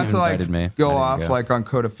camera. Like, not to like invited me. I go didn't off go. like on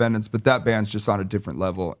Co-Defendants, but that band's just on a different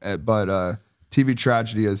level. But TV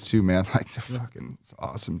Tragedy is too, man. Like, fucking, it's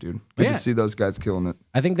awesome, dude. Good Yeah. to see those guys killing it.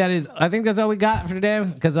 I think that's all we got for today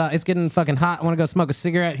because it's getting fucking hot. I want to go smoke a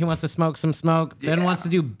cigarette. He wants to smoke some smoke. Ben wants to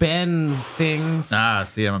do Ben things.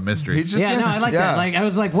 see, I'm a mystery. He just Yeah, no, gets- I like yeah. that. Like, I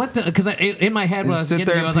was like, what? Because in my head when I was sit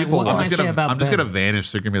getting there to it, I was and like, what people can I say about I'm just Ben? gonna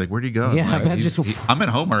vanish. They're gonna be like, "Where'd he go?" Yeah, I'm, like, Ben just- I'm at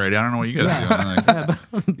home already. I don't know what you guys are doing.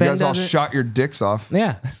 Like, You Ben guys all does it. shot your dicks off.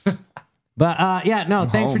 Yeah. But yeah, no,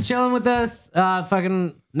 thanks for home. chilling with us.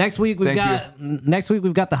 Fucking next week we've got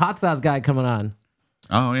the hot sauce guy coming on.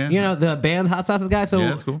 oh yeah. You know, the band Hot Sauces guy. So Yeah,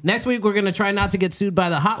 that's cool. next week we're gonna try not to get sued by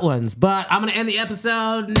the hot ones. But I'm gonna end the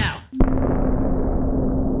episode now.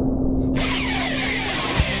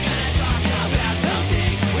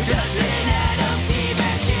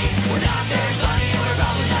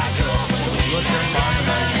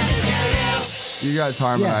 You guys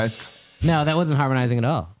harmonized. No, that wasn't harmonizing at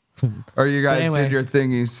all. Or you guys Anyway. did your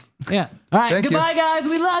thingies. Yeah. All right. Thank you. Goodbye, guys.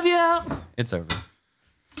 We love you. It's over.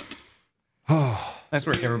 Nice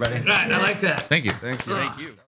work, everybody. All right. I like that. Thank you. Thank you. Thank you.